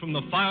taken from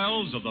the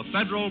files of the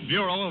Federal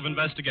Bureau of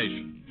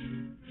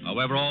Investigation.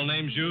 However, all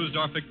names used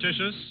are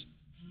fictitious,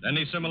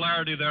 Any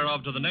similarity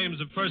thereof to the names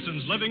of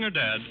persons living or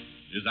dead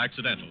is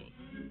accidental.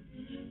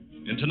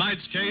 In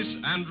tonight's case,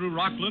 Andrew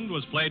Rockland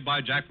was played by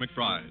Jack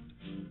McBride.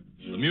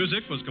 The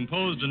music was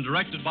composed and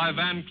directed by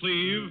Van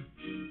Cleve.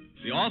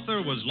 The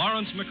author was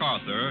Lawrence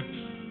MacArthur,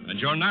 and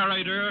your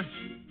narrator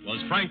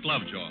was Frank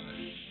Lovejoy.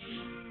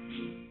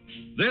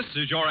 This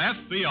is Your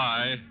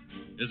FBI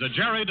is a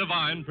Jerry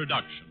Devine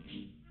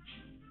production.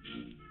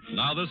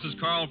 Now, this is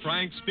Carl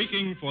Frank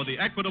speaking for the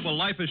Equitable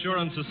Life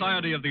Assurance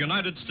Society of the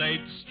United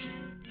States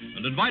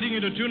and inviting you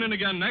to tune in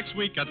again next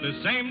week at this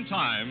same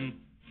time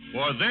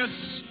for This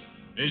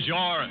is Your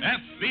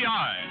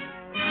FBI.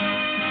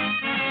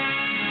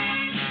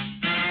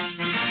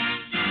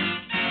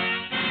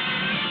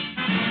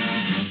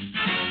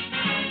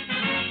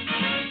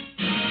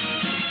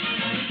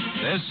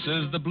 This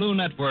is the Blue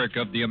Network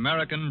of the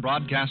American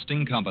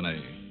Broadcasting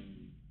Company.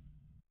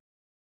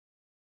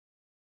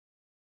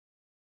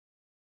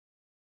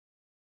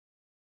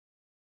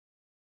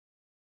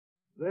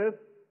 This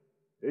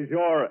is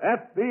Your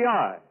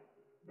FBI.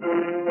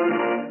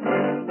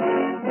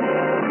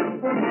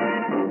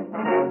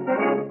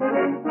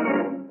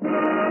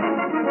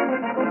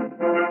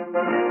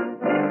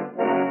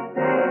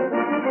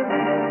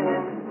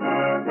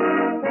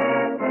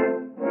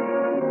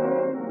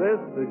 This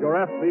is Your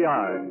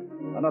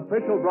FBI, an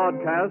official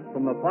broadcast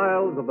from the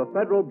files of the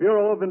Federal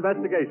Bureau of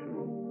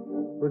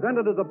Investigation.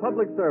 Presented as a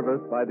public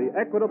service by the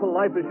Equitable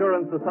Life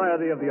Assurance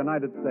Society of the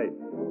United States.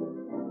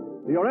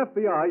 To your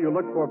FBI, you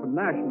look for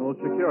national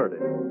security,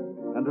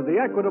 and to the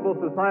Equitable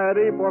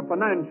Society for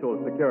financial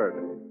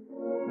security.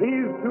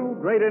 These two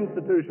great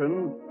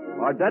institutions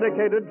are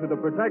dedicated to the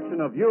protection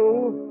of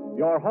you,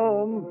 your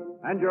home,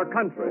 and your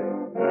country.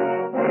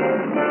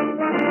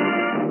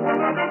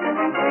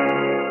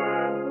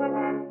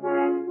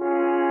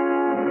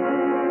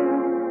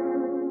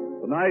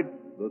 Tonight,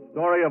 the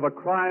story of a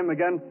crime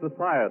against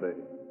society,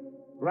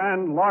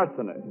 grand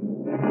larceny.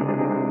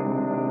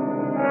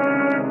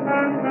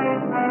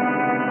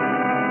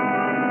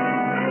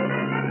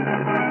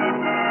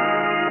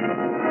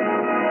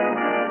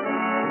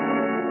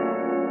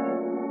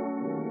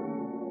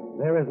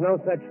 There is no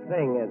such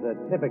thing as a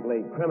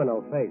typically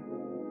criminal face.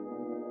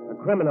 A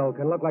criminal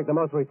can look like the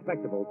most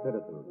respectable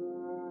citizen.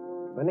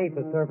 Beneath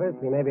the surface,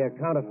 he may be a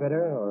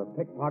counterfeiter or a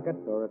pickpocket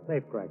or a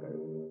safecracker.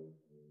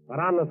 But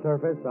on the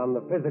surface, on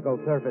the physical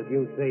surface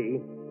you see,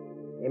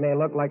 he may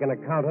look like an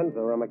accountant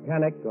or a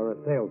mechanic or a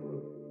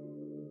salesman.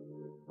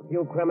 A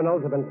few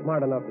criminals have been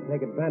smart enough to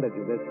take advantage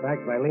of this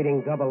fact by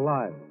leading double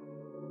lives,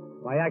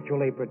 by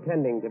actually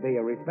pretending to be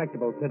a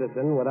respectable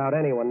citizen without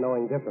anyone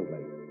knowing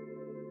differently.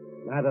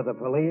 Neither the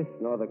police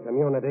nor the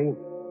community,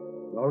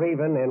 nor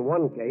even, in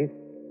one case,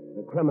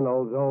 the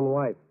criminal's own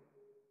wife.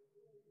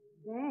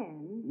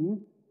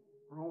 Dan,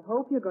 I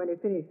hope you're going to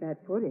finish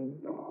that pudding.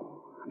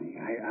 Oh, honey,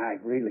 I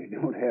really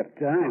don't have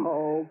time.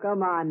 Oh,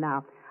 come on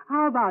now.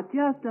 How about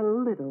just a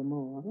little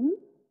more,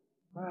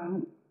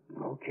 Well,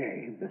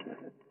 okay.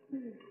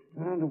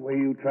 Well, the way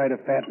you try to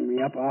fatten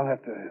me up, I'll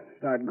have to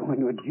start going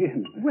to a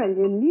gym. Well,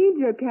 you need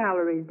your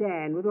calories,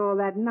 Dan, with all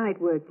that night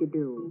work you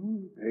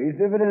do. Pays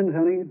dividends,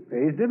 honey.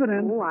 Pays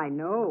dividends. Oh, I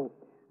know.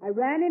 I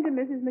ran into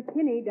Mrs.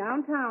 McKinney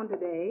downtown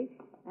today,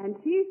 and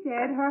she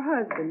said her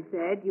husband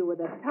said you were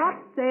the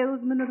top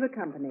salesman of the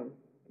company.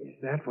 Is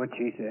that what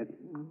she said?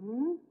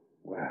 Mm-hmm.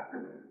 Well,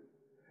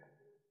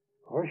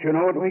 of course, you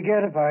know what we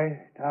get if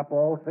I top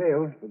all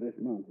sales for this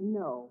month.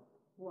 No.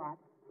 What?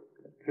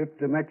 A trip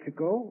to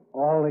Mexico,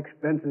 all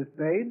expenses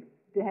paid.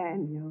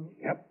 Daniel.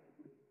 Yep.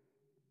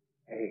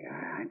 Hey,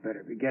 I'd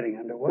better be getting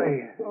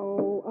underway.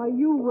 Oh, are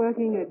you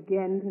working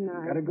again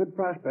tonight? Got a good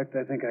prospect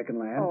I think I can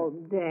land. Oh,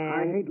 Dan.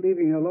 I hate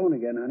leaving you alone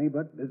again, honey,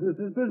 but business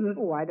is business.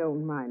 Oh, I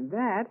don't mind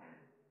that.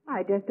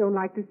 I just don't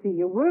like to see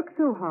you work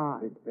so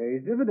hard. It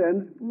pays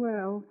dividends.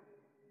 Well,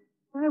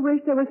 I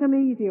wish there was some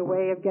easier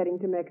way of getting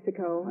to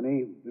Mexico.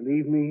 Honey,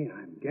 believe me,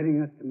 I'm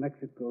getting us to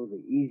Mexico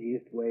the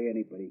easiest way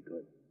anybody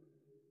could.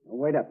 Now,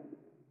 wait up.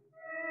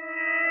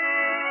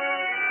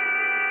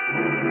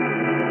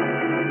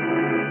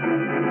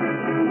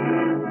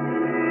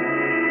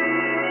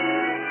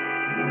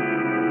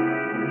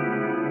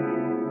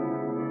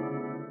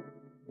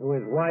 To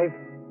his wife,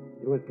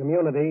 to his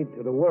community,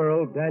 to the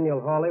world,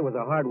 Daniel Hawley was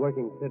a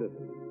hard-working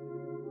citizen.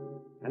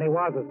 And he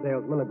was a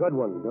salesman, a good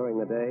one, during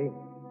the day.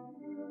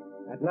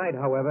 At night,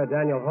 however,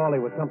 Daniel Hawley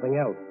was something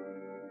else.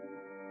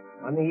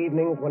 On the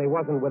evenings when he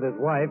wasn't with his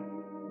wife,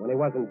 when he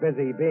wasn't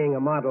busy being a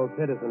model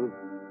citizen,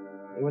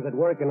 he was at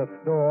work in a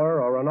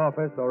store or an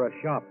office or a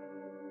shop.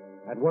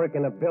 At work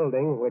in a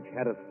building which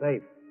had a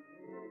safe.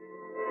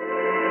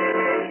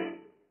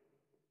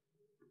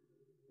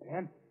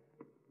 Dan?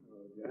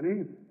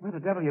 Johnny? Where the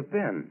devil you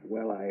been?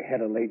 Well, I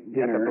had a late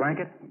dinner. Got the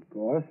blanket? Of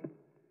course.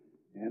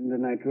 And the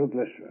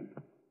nitroglycerin.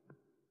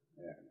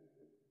 There.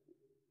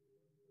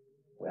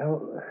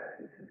 Well,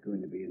 this is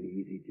going to be an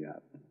easy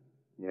job.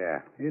 Yeah.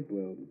 It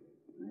will.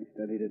 I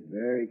studied it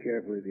very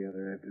carefully the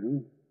other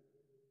afternoon.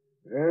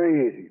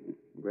 Very easy.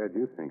 Glad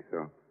you think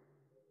so.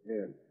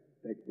 Here,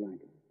 take the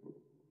blanket.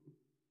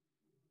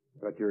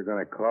 Thought you were going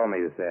to call me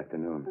this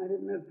afternoon. I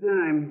didn't have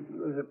time.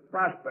 There was a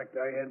prospect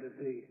I had to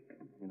see.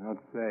 You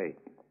don't say.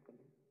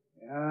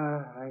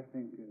 Yeah, I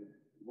think a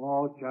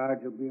small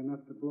charge will be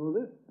enough to blow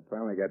this. I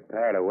finally got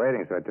tired of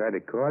waiting, so I tried to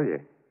call you.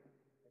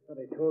 I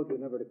thought I told you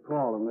never to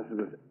call unless it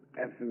was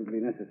absolutely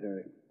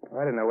necessary.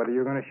 I didn't know whether you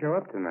were going to show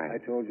up tonight. I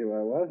told you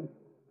I was.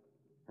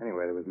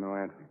 Anyway, there was no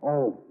answer.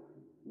 Oh,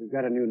 we've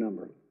got a new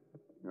number.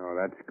 Oh,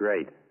 that's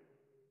great.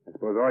 I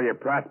suppose all your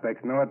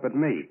prospects know it but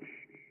me.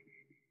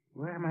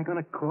 Where am I going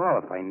to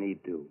call if I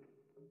need to?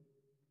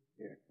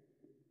 Here.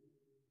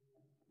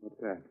 What's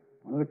that?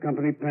 One of the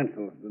company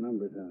pencils. The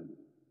number's on.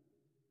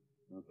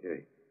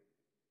 Okay.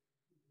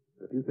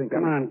 If you think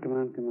Come on.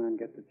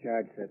 Get the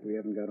charge set. We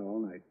haven't got all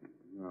night.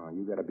 No,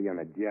 you got to be on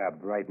the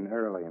job bright and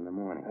early in the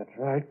morning. That's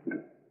right.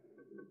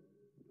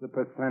 What's the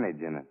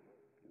percentage in it?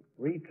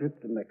 Free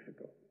trip to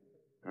Mexico.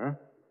 Huh?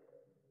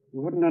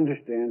 You wouldn't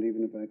understand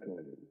even if I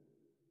told you.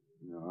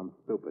 No, I'm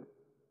stupid.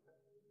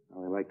 I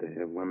only like to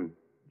have one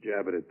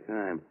job at a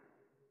time.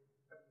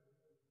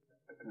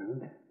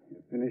 You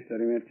finished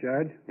setting that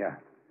charge? Yeah.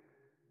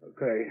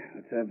 Okay,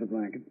 let's have the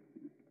blanket.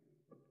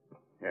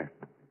 Here.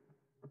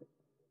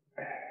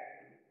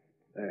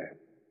 There.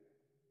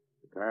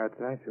 The car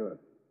outside? Sure.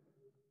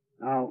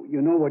 Now,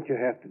 you know what you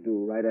have to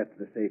do right after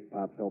the safe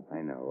pops open.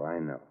 I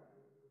know.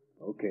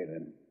 Okay,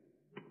 then.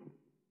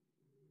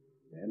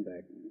 Stand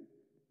back.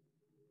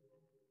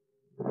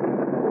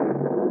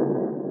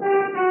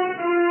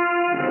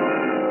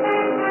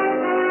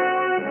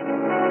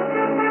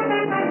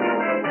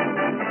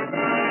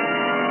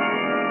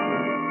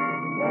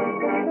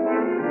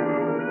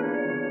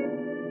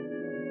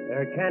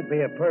 There can't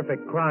be a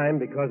perfect crime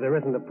because there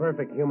isn't a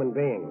perfect human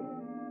being.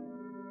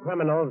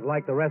 Criminals,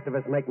 like the rest of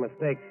us, make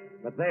mistakes,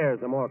 but theirs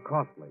are more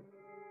costly.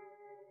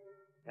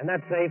 And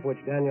that safe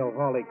which Daniel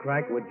Hawley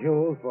cracked with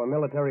jewels for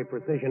military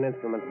precision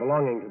instruments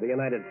belonging to the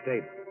United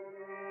States.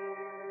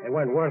 They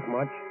weren't worth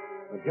much,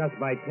 but just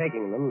by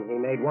taking them, he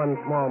made one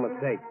small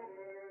mistake.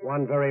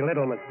 One very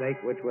little mistake,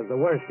 which was the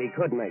worst he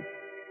could make.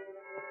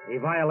 He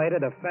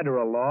violated a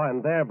federal law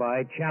and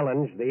thereby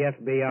challenged the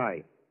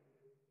FBI.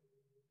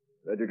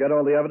 Did you get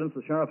all the evidence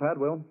the sheriff had,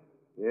 Will?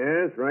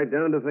 Yes, right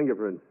down to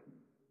fingerprints.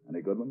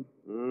 Any good ones?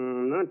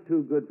 Not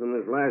too good from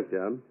this last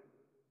job.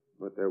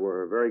 But there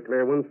were very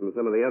clear ones from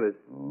some of the others.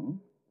 Oh?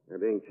 They're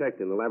being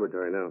checked in the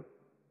laboratory now.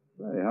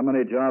 Say, how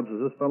many jobs has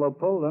this fellow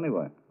pulled,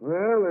 anyway?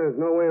 Well, there's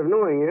no way of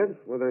knowing yet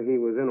whether he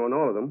was in on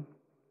all of them.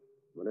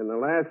 But in the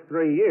last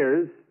 3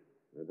 years,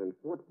 there have been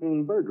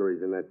 14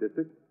 burglaries in that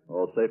district.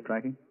 All safe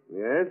tracking?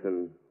 Yes,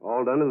 and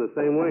all done in the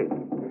same way.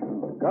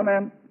 Come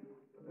in.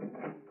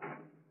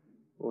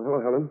 Well,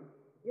 hello, Helen.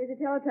 Here's a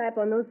teletype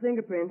on those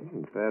fingerprints.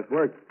 Fast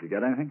work. Did you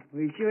get anything?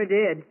 We sure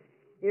did.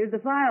 Here's the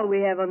file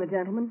we have on the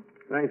gentleman.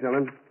 Thanks,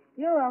 Helen.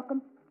 You're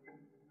welcome.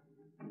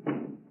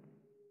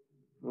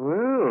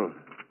 Well,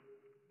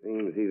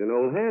 seems he's an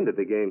old hand at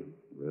the game.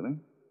 Really?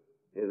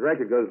 His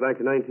record goes back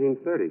to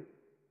 1930.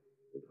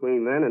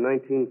 Between then and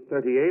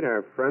 1938,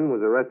 our friend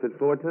was arrested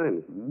 4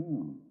 times.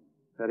 Oh.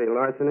 Petty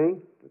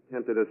larceny,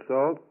 attempted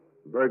assault,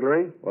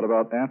 burglary. What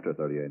about after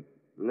 38?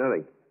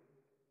 Nothing.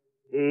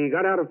 He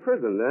got out of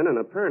prison then and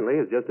apparently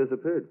has just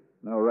disappeared.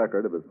 No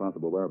record of his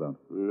possible whereabouts.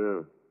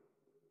 No.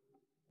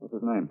 What's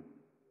his name?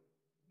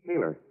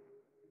 Kaler.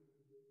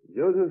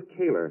 Joseph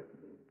Kaler.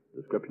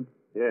 Description?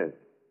 Yes.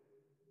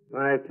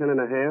 5'10" and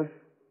a half,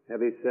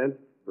 heavy set,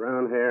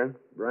 brown hair,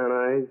 brown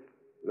eyes,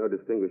 no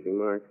distinguishing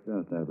marks.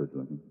 Just average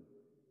looking.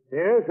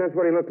 Yes, that's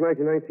what he looked like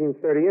in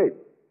 1938,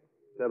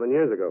 7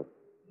 years ago.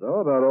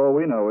 So about all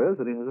we know is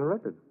that he has a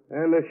record.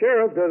 And the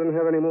sheriff doesn't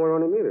have any more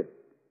on him either.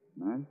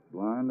 Nice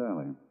blind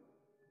alley.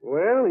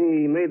 Well,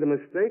 he made the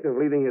mistake of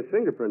leaving his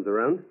fingerprints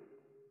around.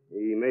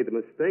 He made the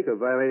mistake of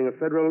violating a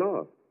federal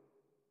law.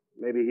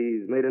 Maybe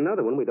he's made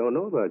another one we don't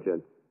know about yet.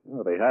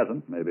 Well, if he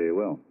hasn't, maybe he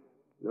will.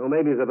 No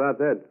maybes about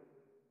that.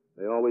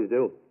 They always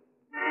do.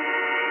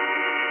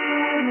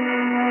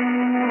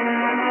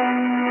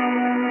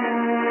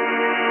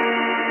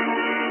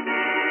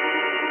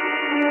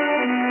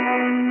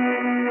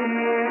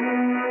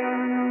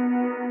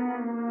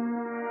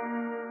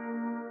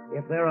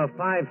 If there are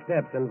 5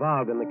 steps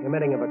involved in the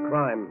committing of a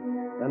crime,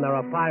 then there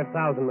are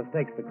 5,000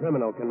 mistakes the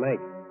criminal can make.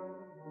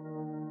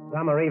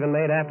 Some are even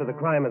made after the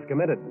crime is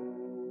committed.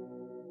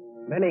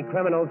 Many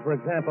criminals, for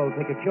example,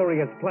 take a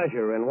curious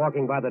pleasure in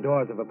walking by the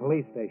doors of a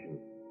police station,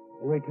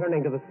 in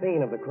returning to the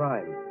scene of the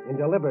crime, in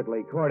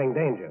deliberately courting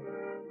danger.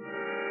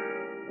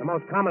 The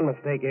most common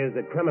mistake is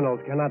that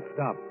criminals cannot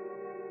stop.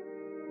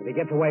 If he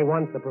gets away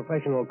once, the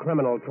professional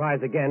criminal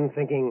tries again,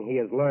 thinking he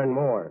has learned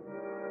more,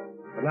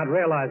 but not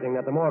realizing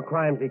that the more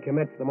crimes he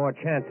commits, the more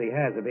chance he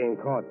has of being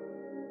caught,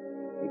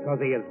 because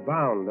he is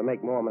bound to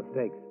make more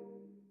mistakes.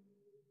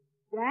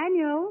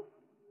 Daniel?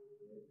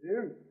 Yes,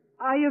 dear?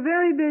 Are you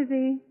very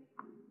busy?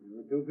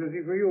 Not too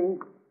busy for you.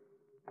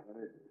 What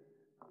is it?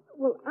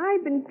 Well,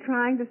 I've been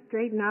trying to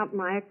straighten out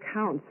my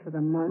accounts for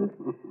the month.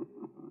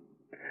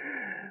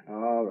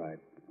 All right.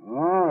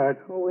 All right.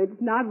 Oh, it's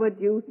not what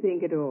you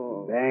think at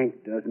all. The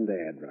bank doesn't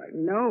add right.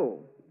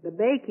 No, the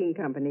baking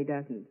company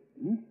doesn't.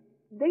 Hmm?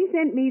 They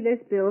sent me this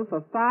bill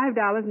for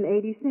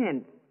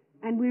 $5.80,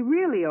 and we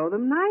really owe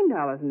them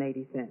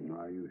 $9.80.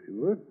 Are you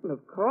sure? Well,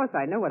 of course,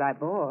 I know what I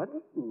bought.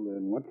 Well,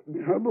 then what's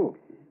the trouble?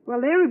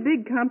 Well, they're a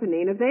big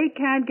company, and if they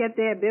can't get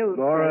their bills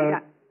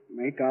Laura, paid...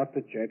 make out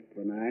the check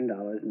for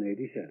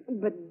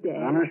 $9.80. But,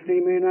 Dad... Honesty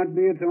may not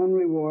be its own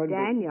reward.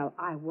 Daniel,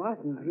 I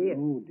wasn't really...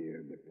 Oh,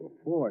 dear, but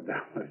for $4,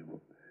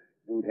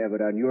 don't have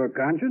it on your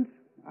conscience.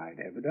 I'd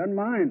have it on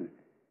mine.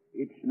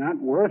 It's not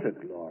worth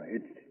it, Laura.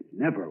 It's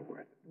never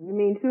worth it. You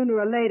mean sooner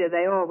or later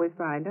they always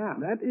find out?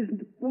 That isn't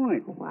the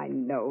point. Oh, I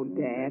know,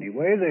 Dad.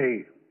 Anyway,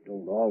 they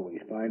don't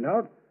always find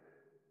out.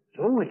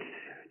 So it's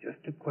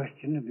just a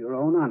question of your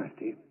own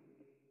honesty.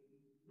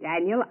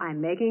 Daniel,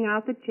 I'm making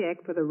out the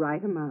check for the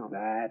right amount.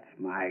 That's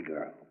my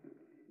girl.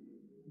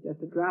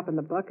 Just a drop in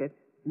the bucket.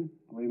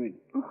 What do you mean?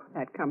 Oh,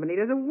 that company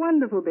does a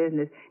wonderful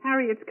business.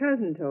 Harriet's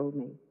cousin told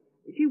me.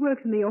 She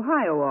works in the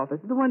Ohio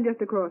office, the one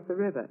just across the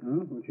river.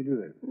 Huh? What'd she do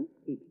there?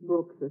 Keeps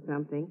books or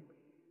something.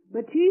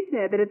 But she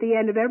said that at the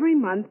end of every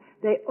month,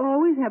 they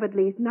always have at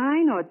least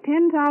 $9,000 or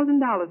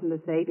 $10,000 in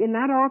the safe in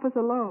that office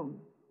alone.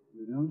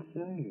 You don't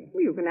say.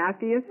 Well, you can ask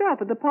her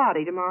yourself at the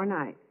party tomorrow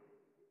night.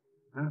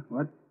 Huh?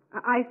 What?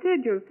 I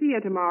said you'll see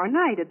her tomorrow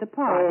night at the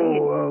party.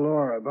 Oh,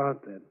 Laura,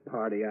 about that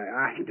party,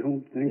 I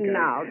don't think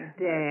Now,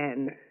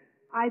 Dan,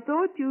 I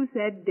thought you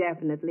said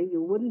definitely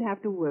you wouldn't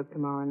have to work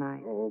tomorrow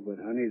night. Oh, but,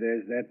 honey,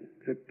 there's that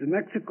trip to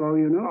Mexico,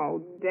 you know.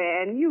 Oh,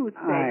 Dan, you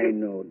said... I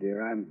know,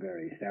 dear. I'm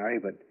very sorry,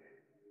 but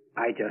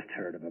I just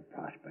heard of a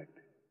prospect.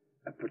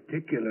 A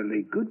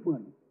particularly good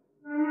one.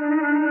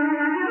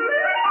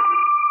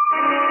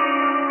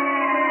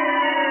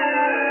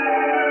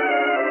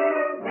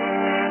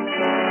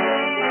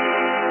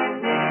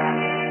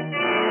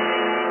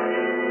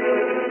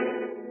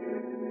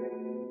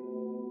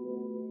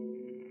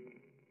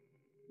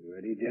 You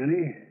ready,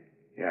 Johnny?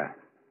 Yeah.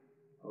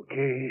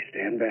 Okay,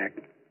 stand back.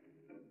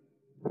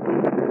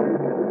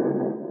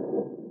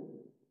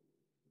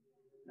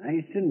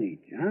 Nice and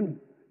neat, John.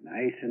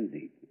 Nice and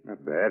neat.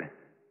 Not bad.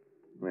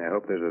 I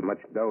hope there's as much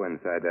dough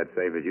inside that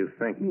safe as you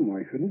think.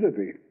 Why shouldn't there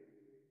be?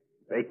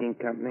 Baking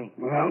company?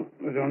 Well,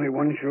 there's only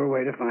one sure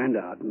way to find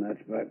out, and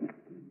that's by...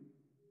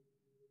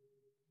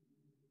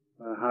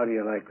 how do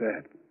you like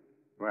that?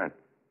 What?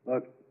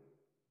 Look,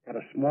 got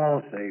a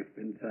small safe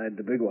inside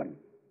the big one.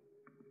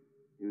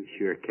 You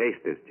sure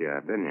cased this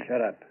job, didn't you?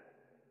 Shut up.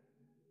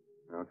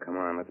 Oh, come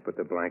on. Let's put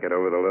the blanket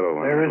over the little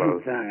one. There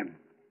isn't time.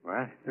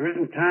 What? There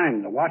isn't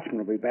time. The watchman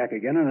will be back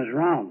again on his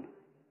round.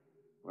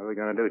 What are we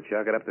going to do?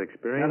 Chalk it up to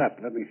experience? Shut up.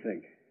 Let me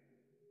think.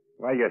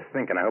 While you're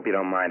thinking, I hope you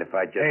don't mind if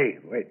I just... Hey,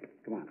 wait.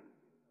 Come on.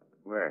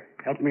 Where?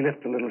 Help me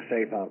lift the little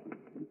safe out.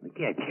 We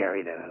can't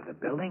carry that out of the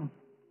building.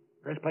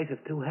 First place is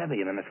too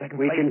heavy, and then the second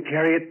We place... can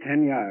carry it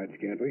 10 yards,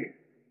 can't we?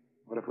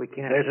 What if we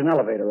can't? There's an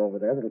elevator over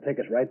there that'll take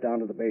us right down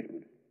to the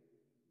basement.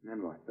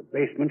 Then what? The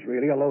basement's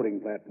really a loading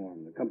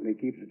platform. The company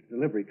keeps its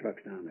delivery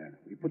trucks down there.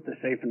 We put the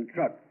safe in the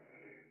truck.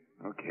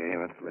 Okay,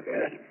 let's lift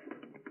Yes. it.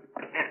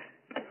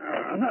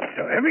 Not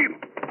so heavy.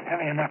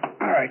 Heavy enough.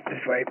 All right,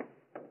 this way.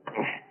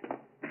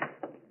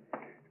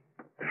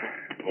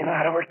 You know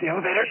how to work the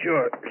elevator?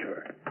 Sure.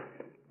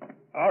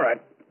 All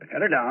right.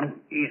 Set her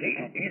down.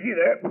 Easy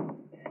there.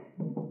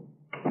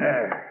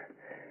 There.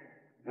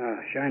 Now,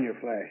 shine your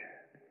flash.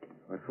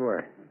 What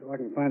for? So I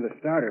can find the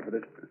starter for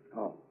this.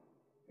 Oh,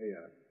 here you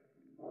are.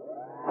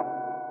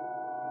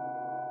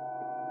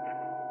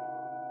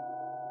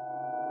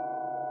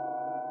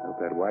 Hope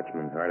that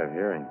watchman's hard of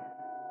hearing.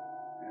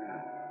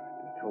 Yeah.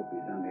 Just hope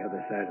he's on the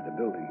other side of the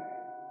building.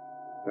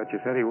 Thought you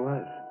said he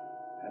was.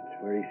 That's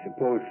where he's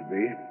supposed to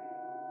be.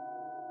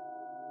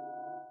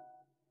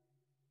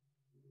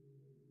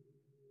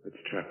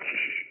 Let's try.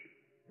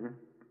 Hmm?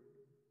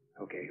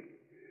 Okay.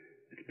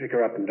 Let's pick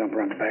her up and dump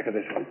her on the back of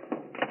this one.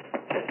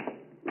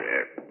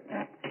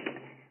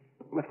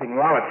 Lifting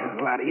wallets is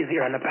a lot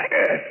easier on the back.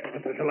 Yes,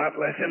 but there's a lot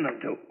less in them,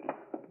 too.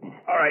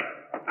 All right.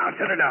 Now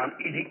set her down.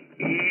 Easy.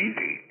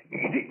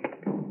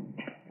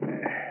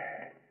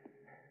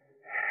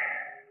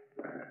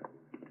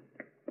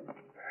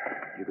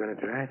 You gonna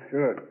drive?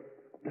 Sure.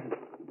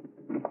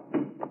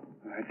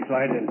 All right,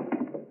 slide in.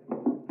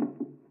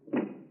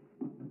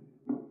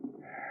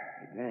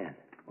 Hey, Dan.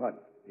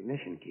 What?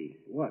 Ignition keys.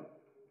 What?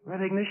 Where are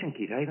the ignition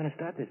keys? How are you gonna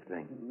start this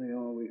thing? Well, they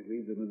always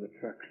leave them in the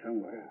truck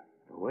somewhere.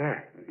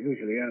 Where?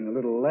 Usually on the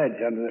little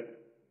ledge under the...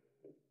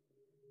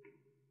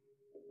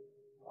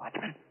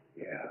 Watchman?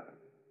 Yeah.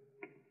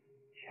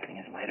 Shining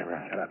his light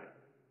around. Shut up.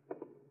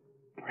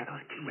 Where are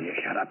those keys? Will you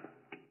shut up?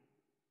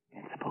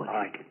 And suppose... All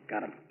right,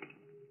 got him.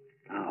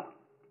 Now,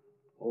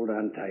 hold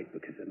on tight,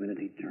 because the minute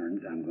he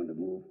turns, I'm going to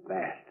move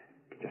fast.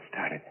 Just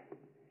started.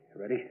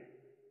 You ready?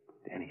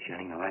 Danny's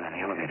shining the light on the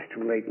elevator.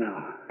 Too late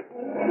now.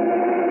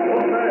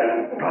 Who's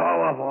there?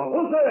 Oh.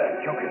 Who's there?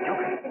 Joker.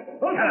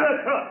 Who's in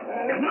that truck?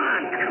 Come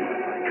on.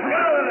 Get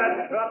out of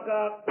that truck,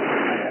 Doc.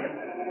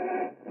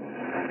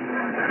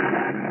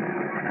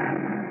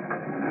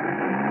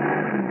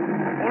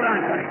 Hold on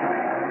tight.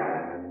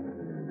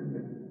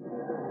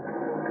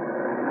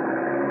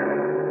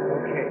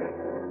 Okay.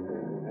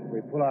 As we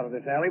pull out of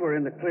this alley, we're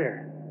in the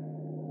clear.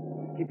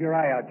 keep your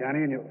eye out,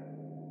 Johnny, and you...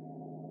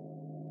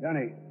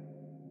 Johnny.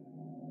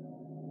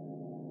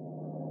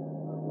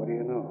 What do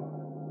you know?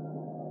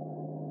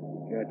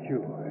 He got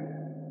you.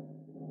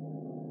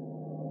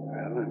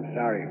 Well, I'm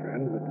sorry,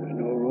 friend, but there's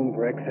no room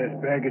for excess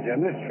baggage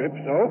on this trip,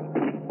 so...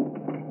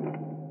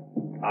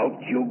 out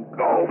you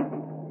go.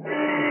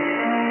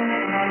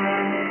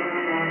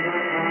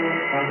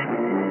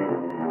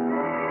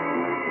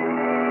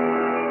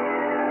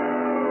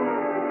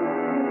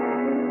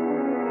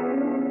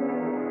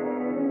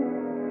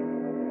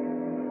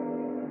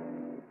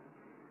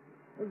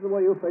 This is the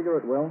way you figure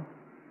it, Will.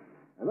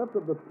 I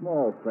lifted the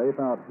small safe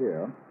out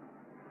here,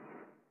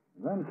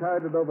 and then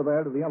carried it over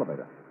there to the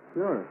elevator.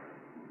 Sure.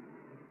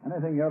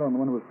 Anything yet on the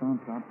one who was found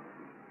shot?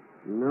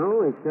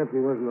 No, except he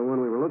wasn't the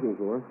one we were looking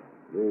for.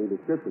 The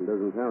description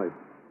doesn't tally.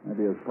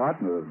 Maybe his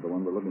partner is the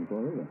one we're looking for,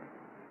 either.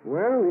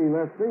 Well, he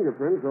left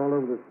fingerprints all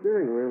over the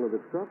steering wheel of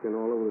the truck and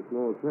all over the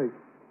small safe.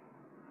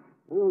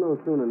 We'll know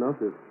soon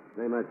enough if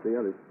they match the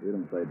others.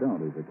 Even if they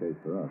don't, he's a case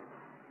for us.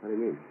 How do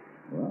you mean?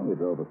 Well, we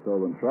drove a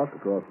stolen truck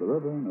across the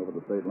river and over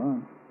the state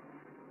line.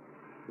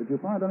 Did you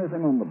find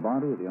anything on the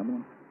body of the other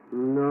one?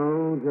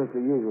 No, just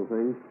the usual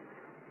things.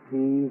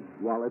 Keys,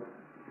 wallet,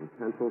 a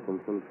pencil from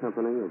some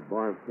company, a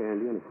bar of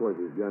candy, and, of course,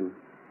 his gun.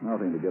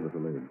 Nothing to give us a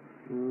lead.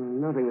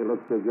 Nothing that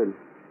looks so good.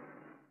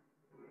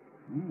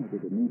 Well, they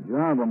did a neat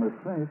job on this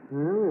safe.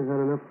 Well, they've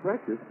had enough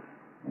practice.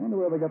 I wonder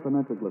where they got the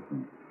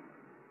nitroglycerin.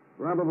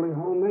 Probably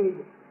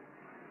homemade.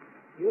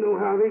 You know,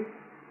 Harvey?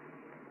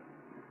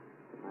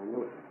 I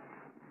knew it.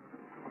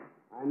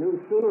 I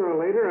knew sooner or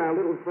later our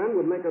little friend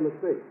would make a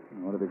mistake.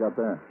 What have you got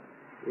there?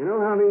 You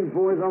know how these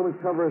boys always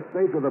cover a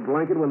safe with a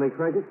blanket when they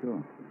crank it?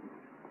 Sure.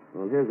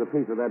 Well, here's a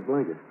piece of that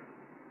blanket.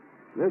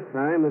 This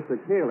time, Mr.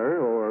 Kaler,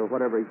 or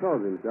whatever he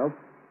calls himself,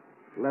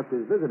 left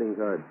his visiting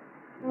card.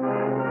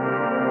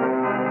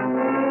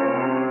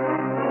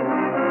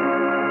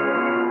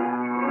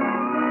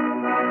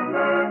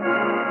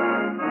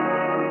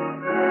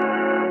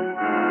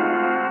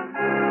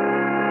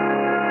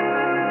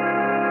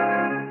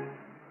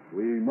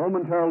 We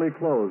momentarily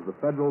close the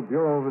Federal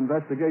Bureau of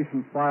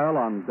Investigation's file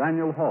on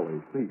Daniel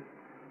Hawley's thief.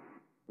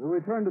 We'll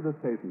return to this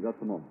case in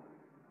just a moment.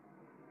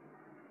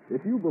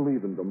 If you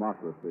believe in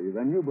democracy,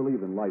 then you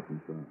believe in life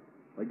insurance.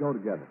 They go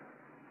together.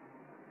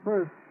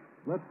 First,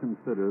 let's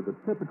consider the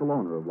typical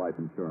owner of life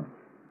insurance.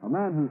 A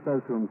man who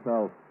says to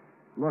himself,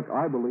 look,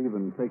 I believe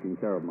in taking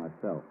care of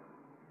myself.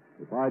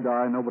 If I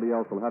die, nobody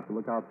else will have to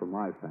look out for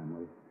my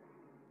family.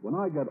 When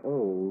I get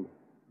old,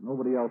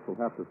 nobody else will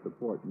have to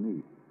support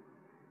me.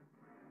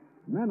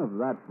 Men of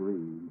that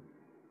breed,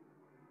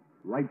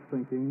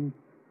 right-thinking,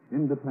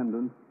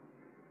 independent,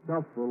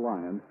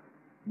 self-reliant,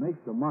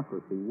 make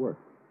democracy work.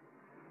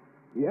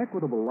 The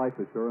Equitable Life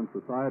Assurance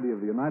Society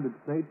of the United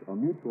States, a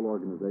mutual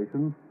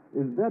organization,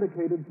 is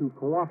dedicated to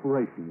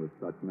cooperation with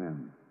such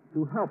men,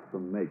 to help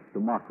them make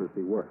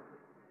democracy work.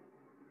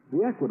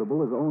 The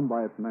Equitable is owned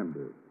by its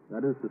members,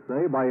 that is to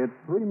say, by its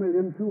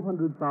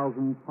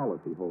 3,200,000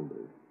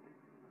 policyholders.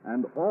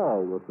 And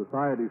all the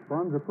Society's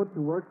funds are put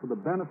to work for the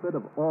benefit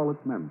of all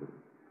its members.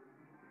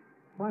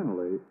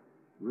 Finally,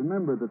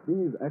 remember that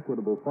these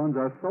Equitable funds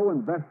are so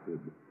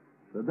invested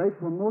that they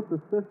promote the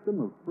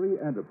system of free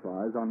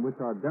enterprise on which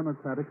our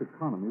democratic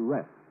economy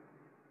rests.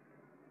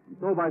 And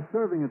so by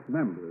serving its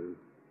members,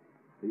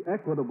 the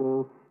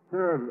Equitable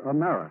serves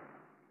America.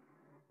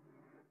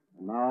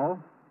 And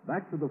now,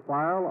 back to the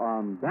file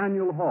on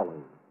Daniel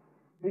Hawley.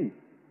 Peace.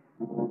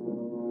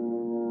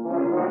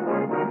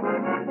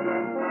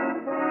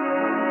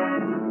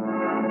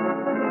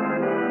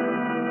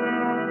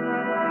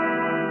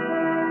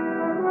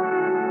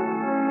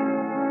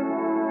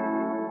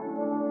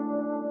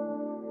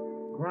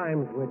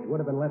 Crimes which would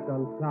have been left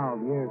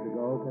unsolved years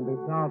ago can be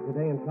solved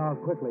today and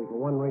solved quickly for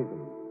one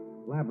reason: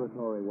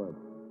 laboratory work.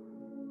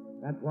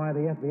 That's why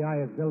the FBI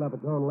has built up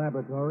its own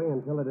laboratory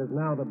until it is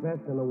now the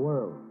best in the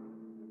world.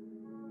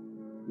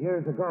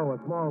 Years ago, a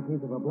small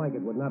piece of a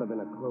blanket would not have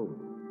been a clue.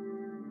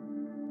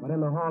 But in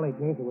the Hawley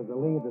case, it was the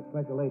lead the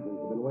special agents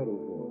had been waiting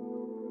for.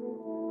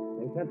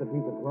 They sent the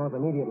piece of cloth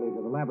immediately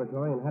to the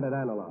laboratory and had it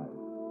analyzed.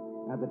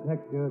 Had the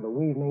texture, the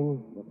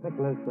weaving, the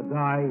thickness, the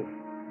dye,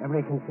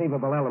 every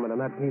conceivable element in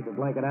that piece of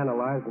blanket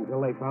analyzed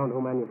until they found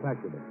who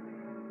manufactured it.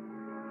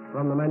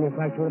 From the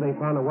manufacturer, they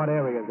found in what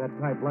areas that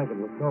type blanket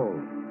was sold.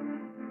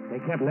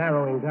 They kept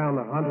narrowing down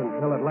the hunt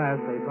until at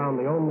last they found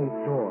the only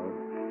store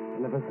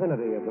in the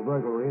vicinity of the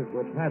burglaries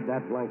which had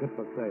that blanket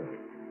for sale.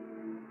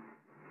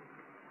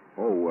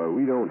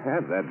 We don't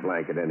have that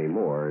blanket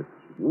anymore.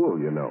 It's wool,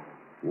 you know.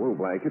 Wool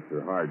blankets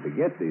are hard to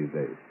get these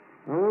days.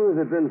 How long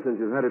has it been since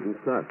you've had it in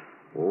stock?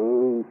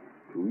 2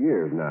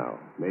 years now,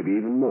 maybe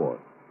even more.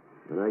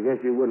 And I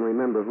guess you wouldn't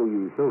remember who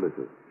you sold it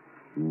to.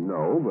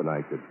 No, but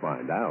I could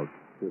find out.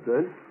 You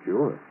could?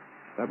 Sure.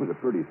 That was a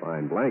pretty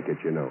fine blanket,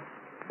 you know.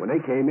 When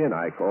they came in,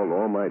 I called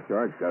all my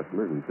charge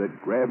customers and said,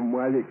 grab them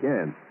while you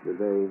can. Did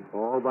they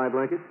all buy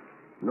blankets?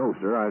 No,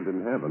 sir, I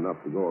didn't have enough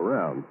to go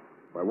around.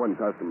 Why, one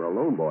customer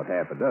alone bought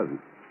half a dozen.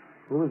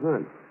 Who was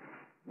that?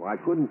 Well, I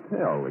couldn't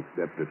tell,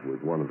 except it was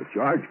one of the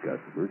charge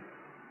customers.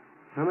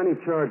 How many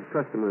charged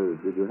customers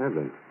did you have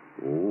then?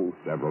 Oh,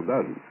 several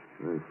dozen.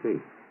 I see.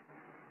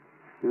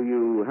 Do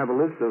you have a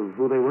list of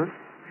who they were?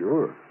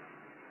 Sure.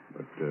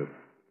 But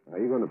how are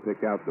you going to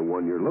pick out the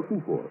one you're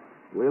looking for?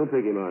 We'll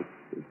pick him out.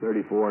 There's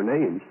 34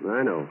 names.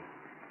 I know.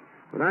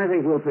 But I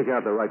think we'll pick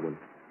out the right one.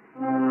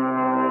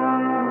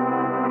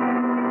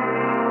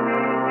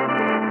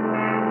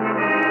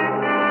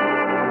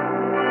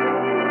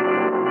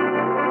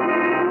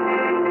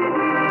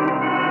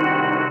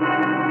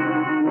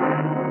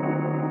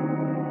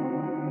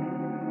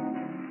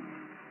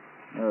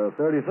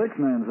 36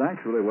 names,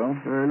 actually, Will.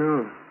 I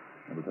know.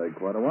 It'll take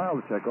quite a while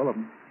to check all of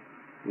them.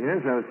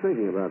 Yes, I was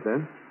thinking about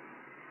that.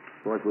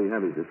 Of course, we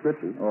have his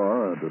description.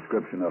 Or a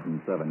description of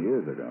him 7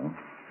 years ago.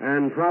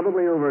 And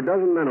probably over a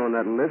dozen men on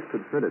that list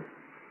could fit it.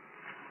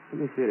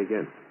 Let me see it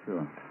again.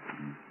 Sure.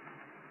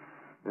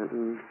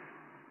 Anton,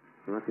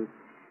 Rocket,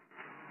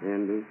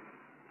 Andy,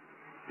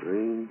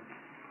 Green,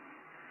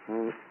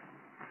 Hall.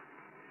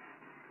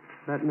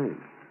 That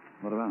name.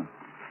 What about it?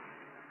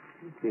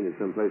 I've seen it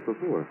someplace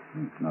before.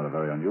 It's not a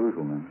very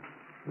unusual name.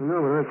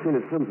 No, but I've seen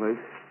it someplace.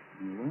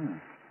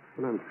 Where?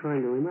 But I'm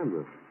trying to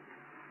remember.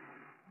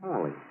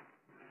 Holly.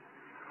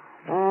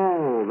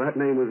 Oh, that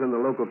name was in the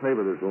local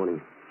paper this morning.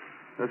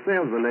 A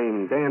salesman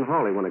named Dan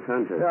Hawley won a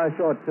contest. Yeah, I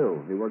saw it,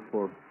 too. He worked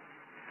for...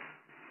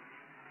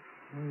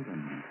 Wait a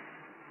minute.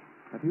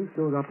 Have you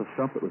still got the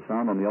stuff that was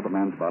found on the other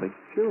man's body?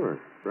 Sure.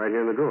 Right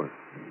here in the drawer.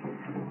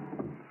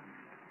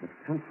 A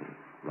pencil.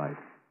 Right.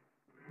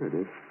 Here it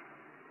is.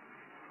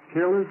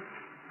 Killer's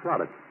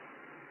product.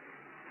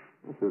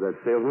 That's who that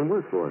salesman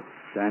worked for.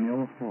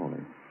 Daniel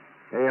Hawley.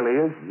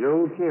 Alias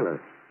Joe Keeler.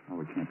 Oh,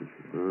 we can't be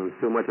sure. It's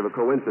too much of a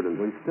coincidence.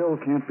 We still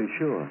can't be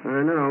sure.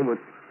 I know, but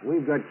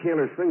we've got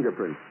Keeler's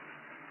fingerprints.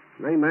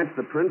 They match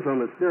the prints on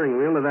the steering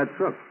wheel of that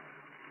truck.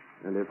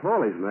 And if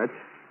Hawley's match...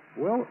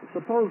 Well,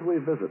 suppose we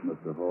visit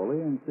Mr. Hawley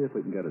and see if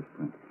we can get his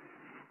print.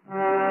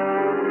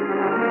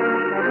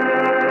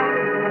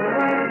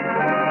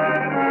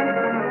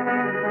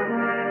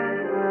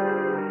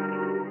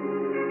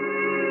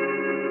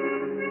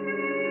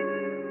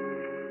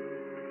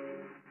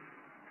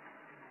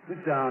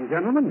 Sit down,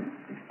 gentlemen.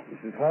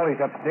 Mrs. Hawley's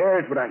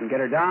upstairs, but I can get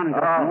her down and...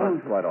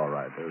 That's quite all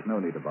right. There's no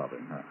need of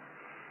bothering her.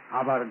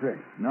 How about a drink?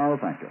 No,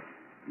 thank you.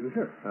 You,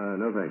 sir?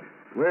 No, thanks.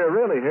 We're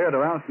really here to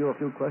ask you a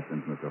few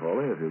questions, Mr.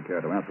 Hawley, if you care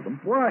to answer them.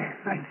 Why,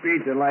 I'd be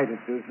delighted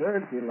to,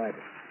 sir.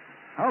 Delighted.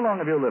 How long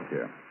have you lived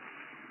here?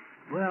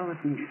 Well, let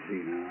me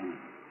see now.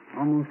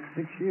 Almost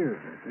 6 years,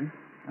 I think.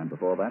 And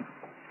before that?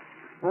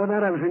 Before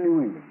that, I was in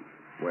New England.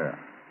 Where?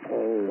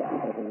 Oh,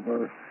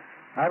 over.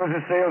 I was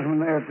a salesman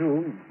there,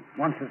 too.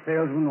 Once a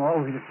salesman,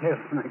 always a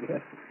salesman, I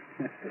guess.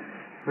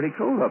 Pretty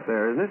cold up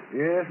there, isn't it?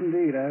 Yes,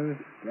 indeed. I was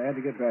glad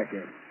to get back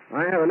here.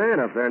 I have an aunt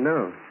up there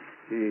now.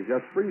 She's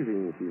just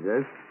freezing, she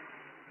says.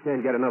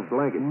 Can't get enough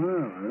blankets.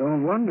 Well, I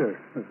don't wonder.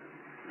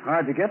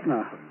 Hard to get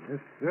now. Yes,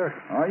 sir.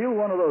 Are you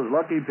one of those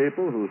lucky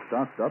people who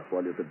stocked up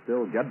while you could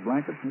still get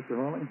blankets, Mr.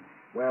 Hawley?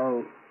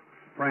 Well,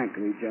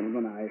 frankly,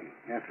 gentlemen, I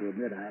have to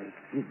admit I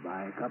did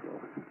buy a couple.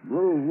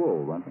 Blue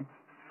wool, weren't they?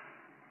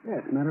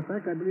 Yes, matter of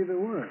fact, I believe they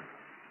were.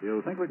 Do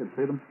you think we could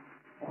see them?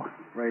 Oh, I'm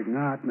afraid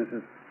not.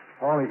 Mrs.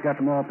 Hawley's got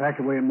them all packed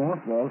away in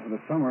mothballs for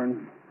the summer,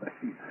 and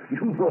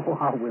you know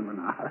how women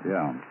are.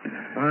 Yeah.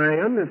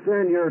 I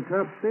understand you're a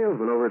top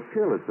salesman over at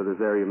Chillstep for this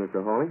area,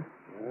 Mr. Hawley.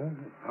 Well,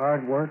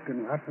 hard work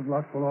and lots of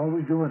luck will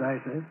always do it, I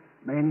say.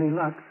 Mainly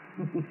luck.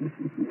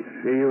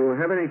 Do you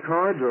have any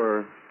cards,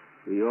 or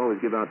do you always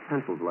give out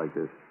pencils like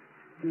this?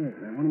 Here, is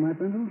that one of my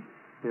pencils?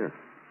 Here.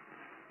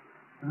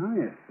 Oh,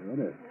 yes, so it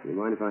is. Do you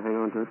mind if I hang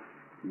on to it?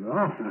 No,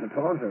 not at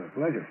all, sir.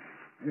 Pleasure.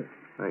 Here.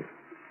 Thanks.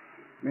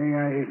 May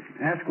I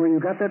ask where you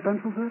got that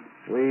pencil, sir?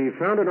 We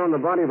found it on the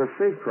body of a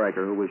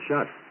safecracker who was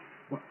shot.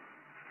 What?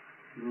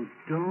 You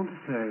don't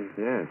say.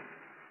 Yes.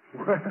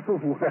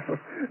 Well,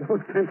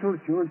 those pencils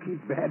sure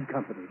keep bad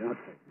company, don't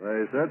they?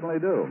 They certainly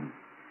do.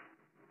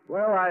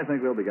 Well, I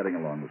think we'll be getting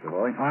along, Mr.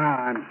 Hawley.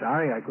 I'm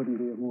sorry I couldn't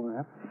be more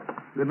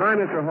happy. Goodbye,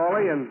 Mr.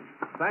 Hawley, and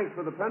thanks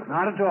for the pencil.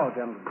 Not at all,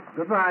 gentlemen.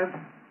 Goodbye.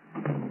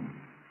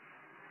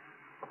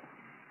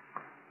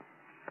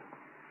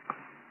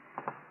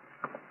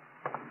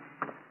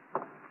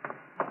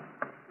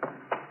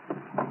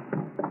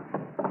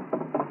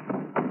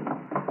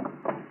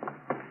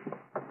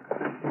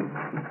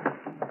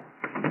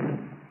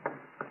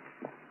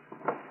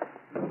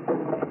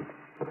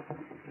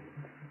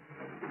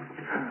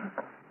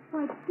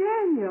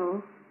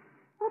 Daniel,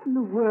 what in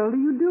the world are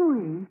you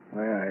doing?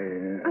 Why,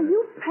 Are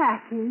you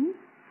packing?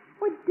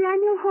 Why,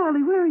 Daniel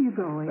Hawley, where are you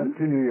going?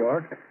 To New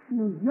York.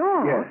 New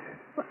York? Yes.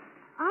 Well,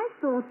 I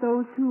thought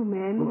those two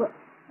men What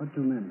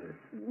two men did?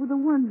 were the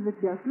ones that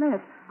just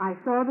left. I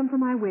saw them from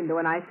my window,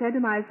 and I said to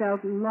myself,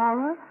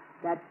 Laura,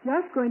 that's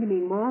just going to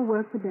mean more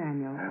work for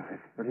Daniel. Well,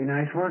 it's pretty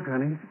nice work,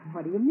 honey.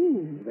 What do you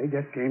mean? They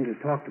just came to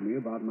talk to me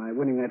about my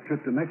winning that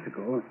trip to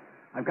Mexico.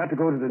 I've got to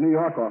go to the New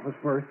York office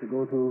first to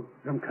go through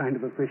some kind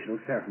of official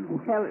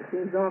ceremony. Well, it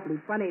seems awfully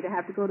funny to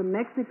have to go to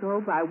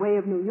Mexico by way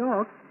of New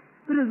York,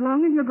 but as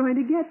long as you're going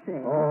to get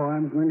there. Oh,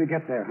 I'm going to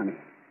get there, honey.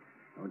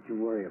 Don't you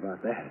worry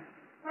about that.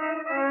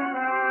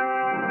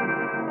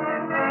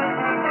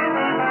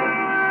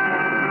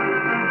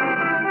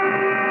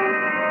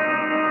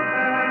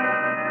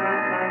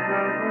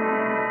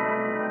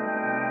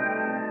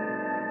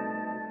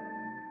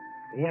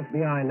 The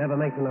FBI never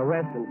makes an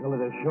arrest until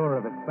it is sure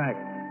of its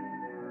facts.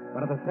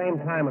 But at the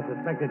same time, a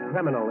suspected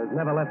criminal is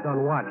never left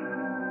on watch,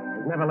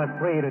 is never left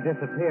free to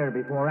disappear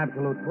before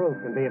absolute proof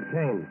can be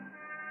obtained.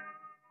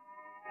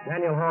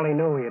 Daniel Hawley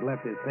knew he had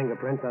left his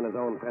fingerprints on his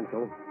own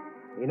pencil.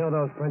 He knew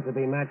those prints would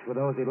be matched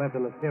with those he'd left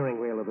on the steering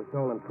wheel of the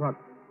stolen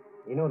truck.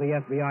 He knew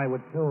the FBI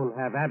would soon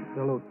have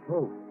absolute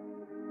proof.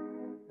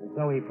 And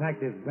so he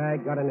packed his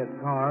bag, got in his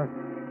car,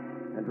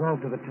 and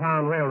drove to the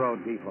town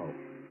railroad depot.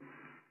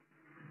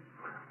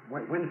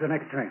 When's the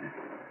next train?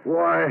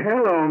 Why,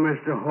 hello,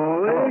 Mr.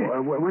 Hawley.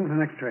 Hello. When's the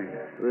next train?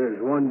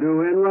 There's one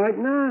due in right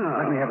now.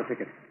 Let me have a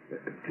ticket.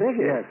 Ticket?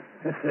 Yes.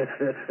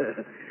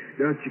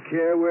 Don't you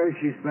care where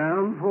she's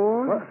bound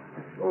for? What?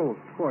 Oh,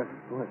 of course.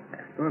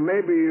 Or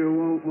maybe you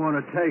won't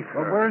want to take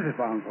her. Well, where is it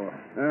bound for?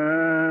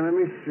 Let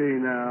me see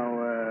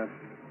now.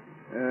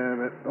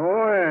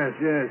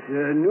 Yes.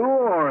 New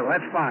Orleans.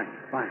 That's fine.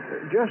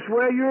 Just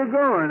where you're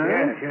going,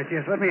 eh?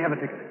 Yes. Let me have a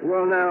ticket.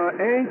 Well, now,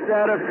 ain't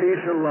that a piece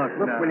of luck?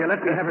 Look, will you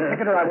let me have a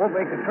ticket or I won't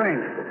make the train?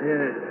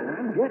 Yes,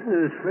 I'm getting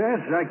it as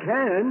fast as I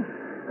can.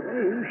 Hey,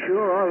 you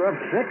sure are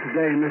upset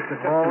today, Mr.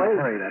 Hawley.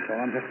 Hurry, that's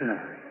all. I'm just in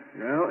a hurry.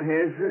 Well,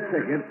 here's the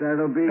ticket.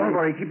 That'll be... Don't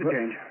worry, keep the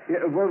change.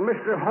 Well,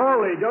 Mr.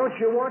 Hawley, don't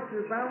you want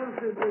the balance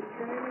of the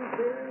change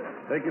here?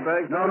 Take your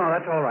bag. No,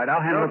 that's all right.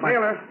 I'll handle it.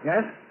 Taylor.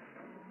 Yes?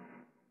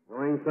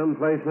 Going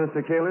someplace, Mr.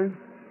 Kaler?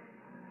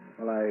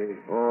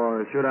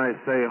 Or should I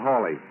say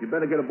Hawley? You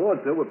better get aboard,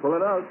 sir. We're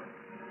pulling out.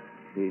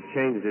 He's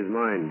changed his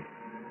mind.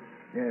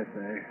 Yes,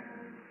 I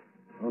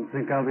don't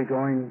think I'll be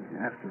going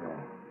after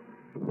all.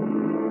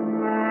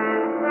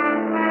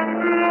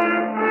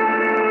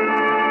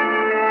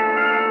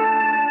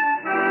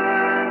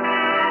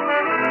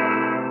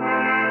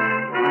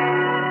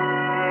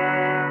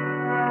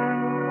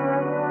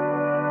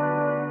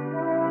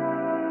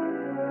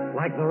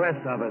 Like the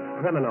rest of us,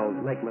 criminals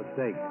make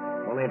mistakes,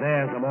 only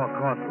theirs are more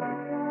costly.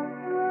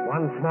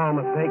 One small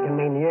mistake can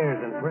mean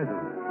years in prison.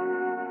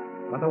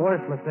 But the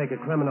worst mistake a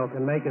criminal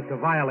can make is to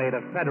violate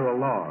a federal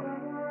law.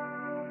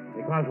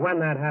 Because when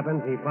that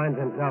happens, he finds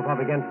himself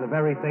up against the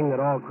very thing that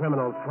all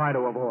criminals try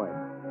to avoid,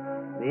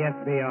 the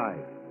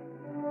FBI.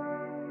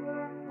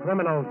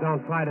 Criminals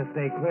don't try to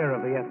stay clear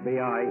of the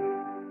FBI,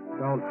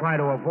 don't try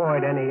to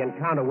avoid any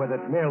encounter with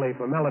it merely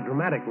for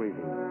melodramatic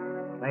reasons.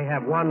 They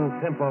have one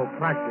simple,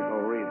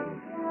 practical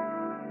reason.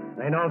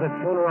 They know that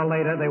sooner or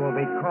later they will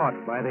be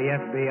caught by the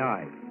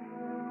FBI.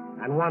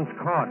 And once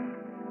caught,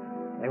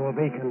 they will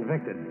be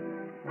convicted.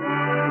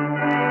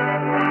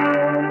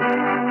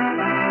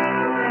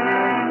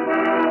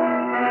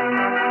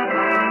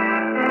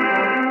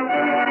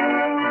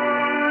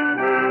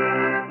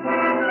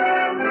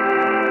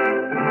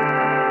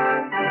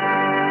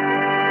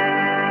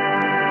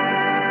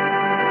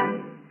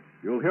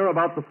 You'll hear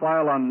about the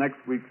file on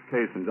next week's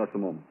case in just a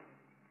moment.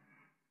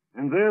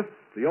 In this,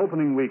 the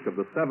opening week of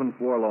the 7th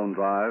War Loan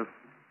Drive,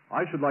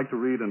 I should like to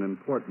read an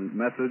important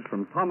message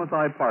from Thomas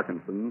I.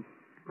 Parkinson,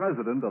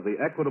 President of the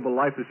Equitable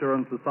Life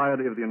Assurance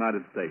Society of the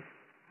United States.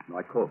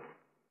 I quote,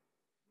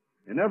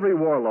 "In every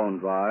war loan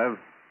drive,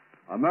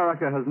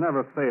 America has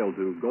never failed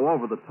to go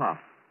over the top.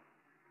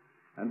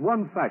 And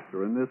one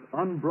factor in this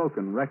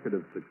unbroken record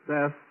of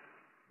success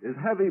is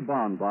heavy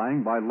bond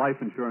buying by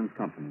life insurance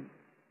companies.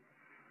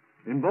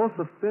 In both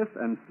the 5th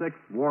and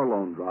 6th war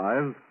loan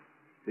drives,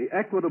 the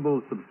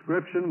Equitable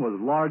subscription was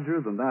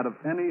larger than that of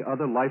any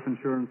other life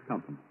insurance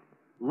company.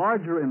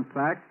 Larger, in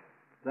fact,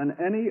 than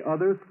any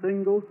other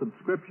single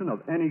subscription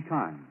of any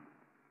kind.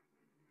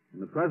 In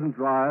the present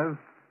drive,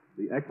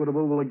 the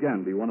Equitable will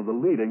again be one of the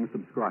leading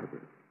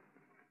subscribers.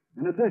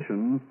 In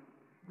addition,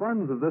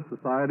 funds of this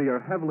society are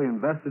heavily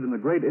invested in the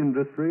great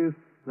industries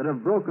that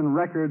have broken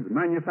records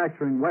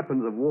manufacturing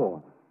weapons of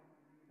war,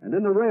 and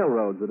in the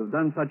railroads that have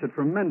done such a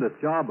tremendous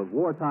job of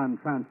wartime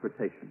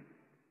transportation.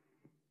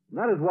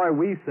 That is why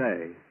we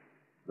say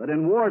that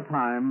in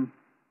wartime,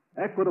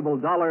 Equitable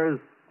dollars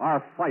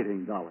are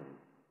fighting dollars.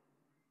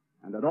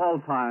 And at all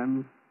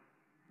times,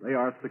 they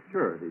are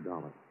security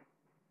dollars.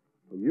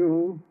 For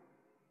you,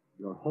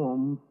 your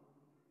home,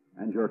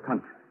 and your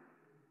country.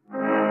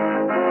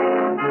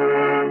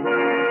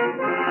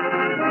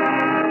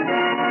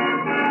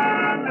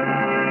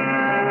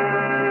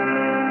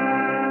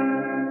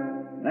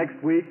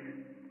 Next week,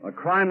 a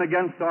crime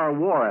against our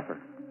war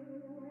effort.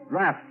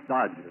 Draft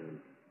dodgers.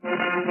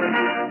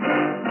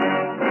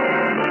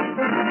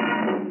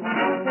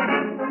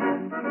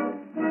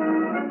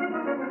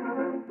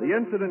 The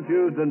incidents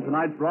used in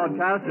tonight's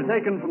broadcast are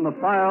taken from the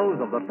files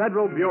of the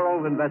Federal Bureau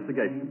of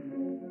Investigation.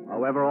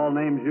 However, all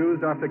names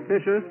used are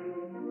fictitious,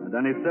 and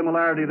any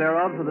similarity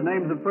thereof to the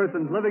names of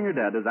persons living or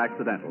dead is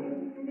accidental.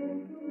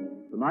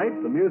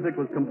 Tonight, the music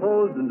was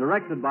composed and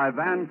directed by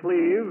Van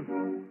Cleve.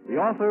 The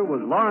author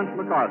was Lawrence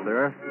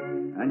MacArthur,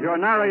 and your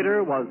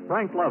narrator was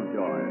Frank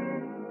Lovejoy.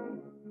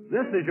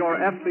 This Is Your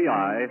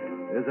FBI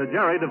is a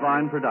Jerry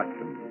Devine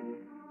production.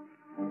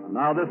 And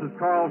now this is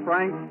Carl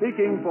Frank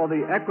speaking for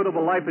the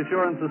Equitable Life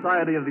Assurance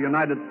Society of the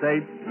United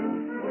States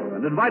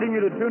and inviting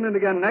you to tune in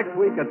again next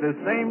week at this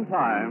same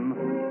time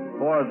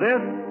for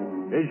This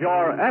Is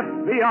Your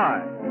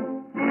FBI.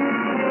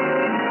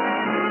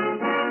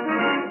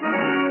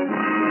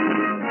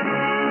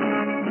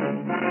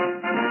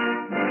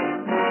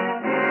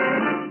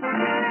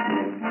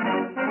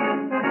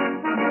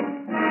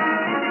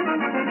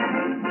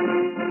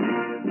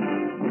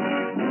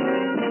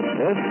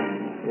 This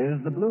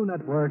is the Blue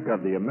Network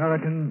of the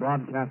American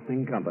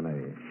Broadcasting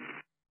Company.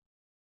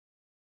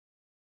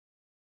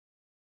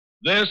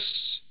 This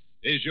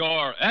is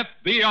your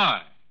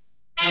FBI.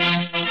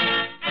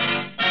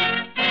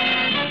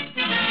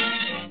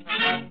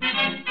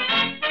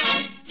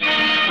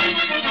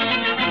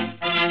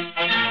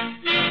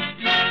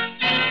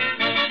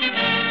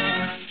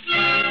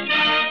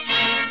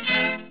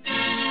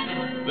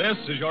 This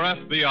is your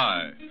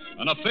FBI,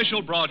 an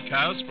official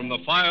broadcast from the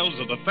files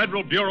of the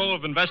Federal Bureau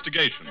of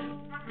Investigation,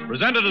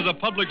 presented as a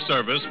public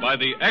service by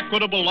the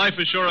Equitable Life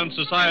Assurance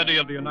Society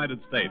of the United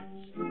States.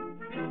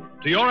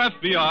 To your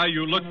FBI,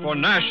 you look for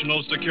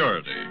national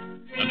security,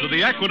 and to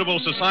the Equitable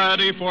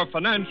Society for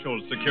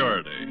financial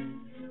security.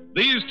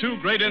 These two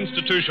great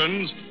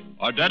institutions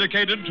are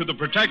dedicated to the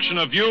protection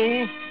of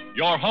you,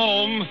 your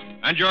home,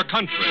 and your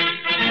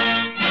country.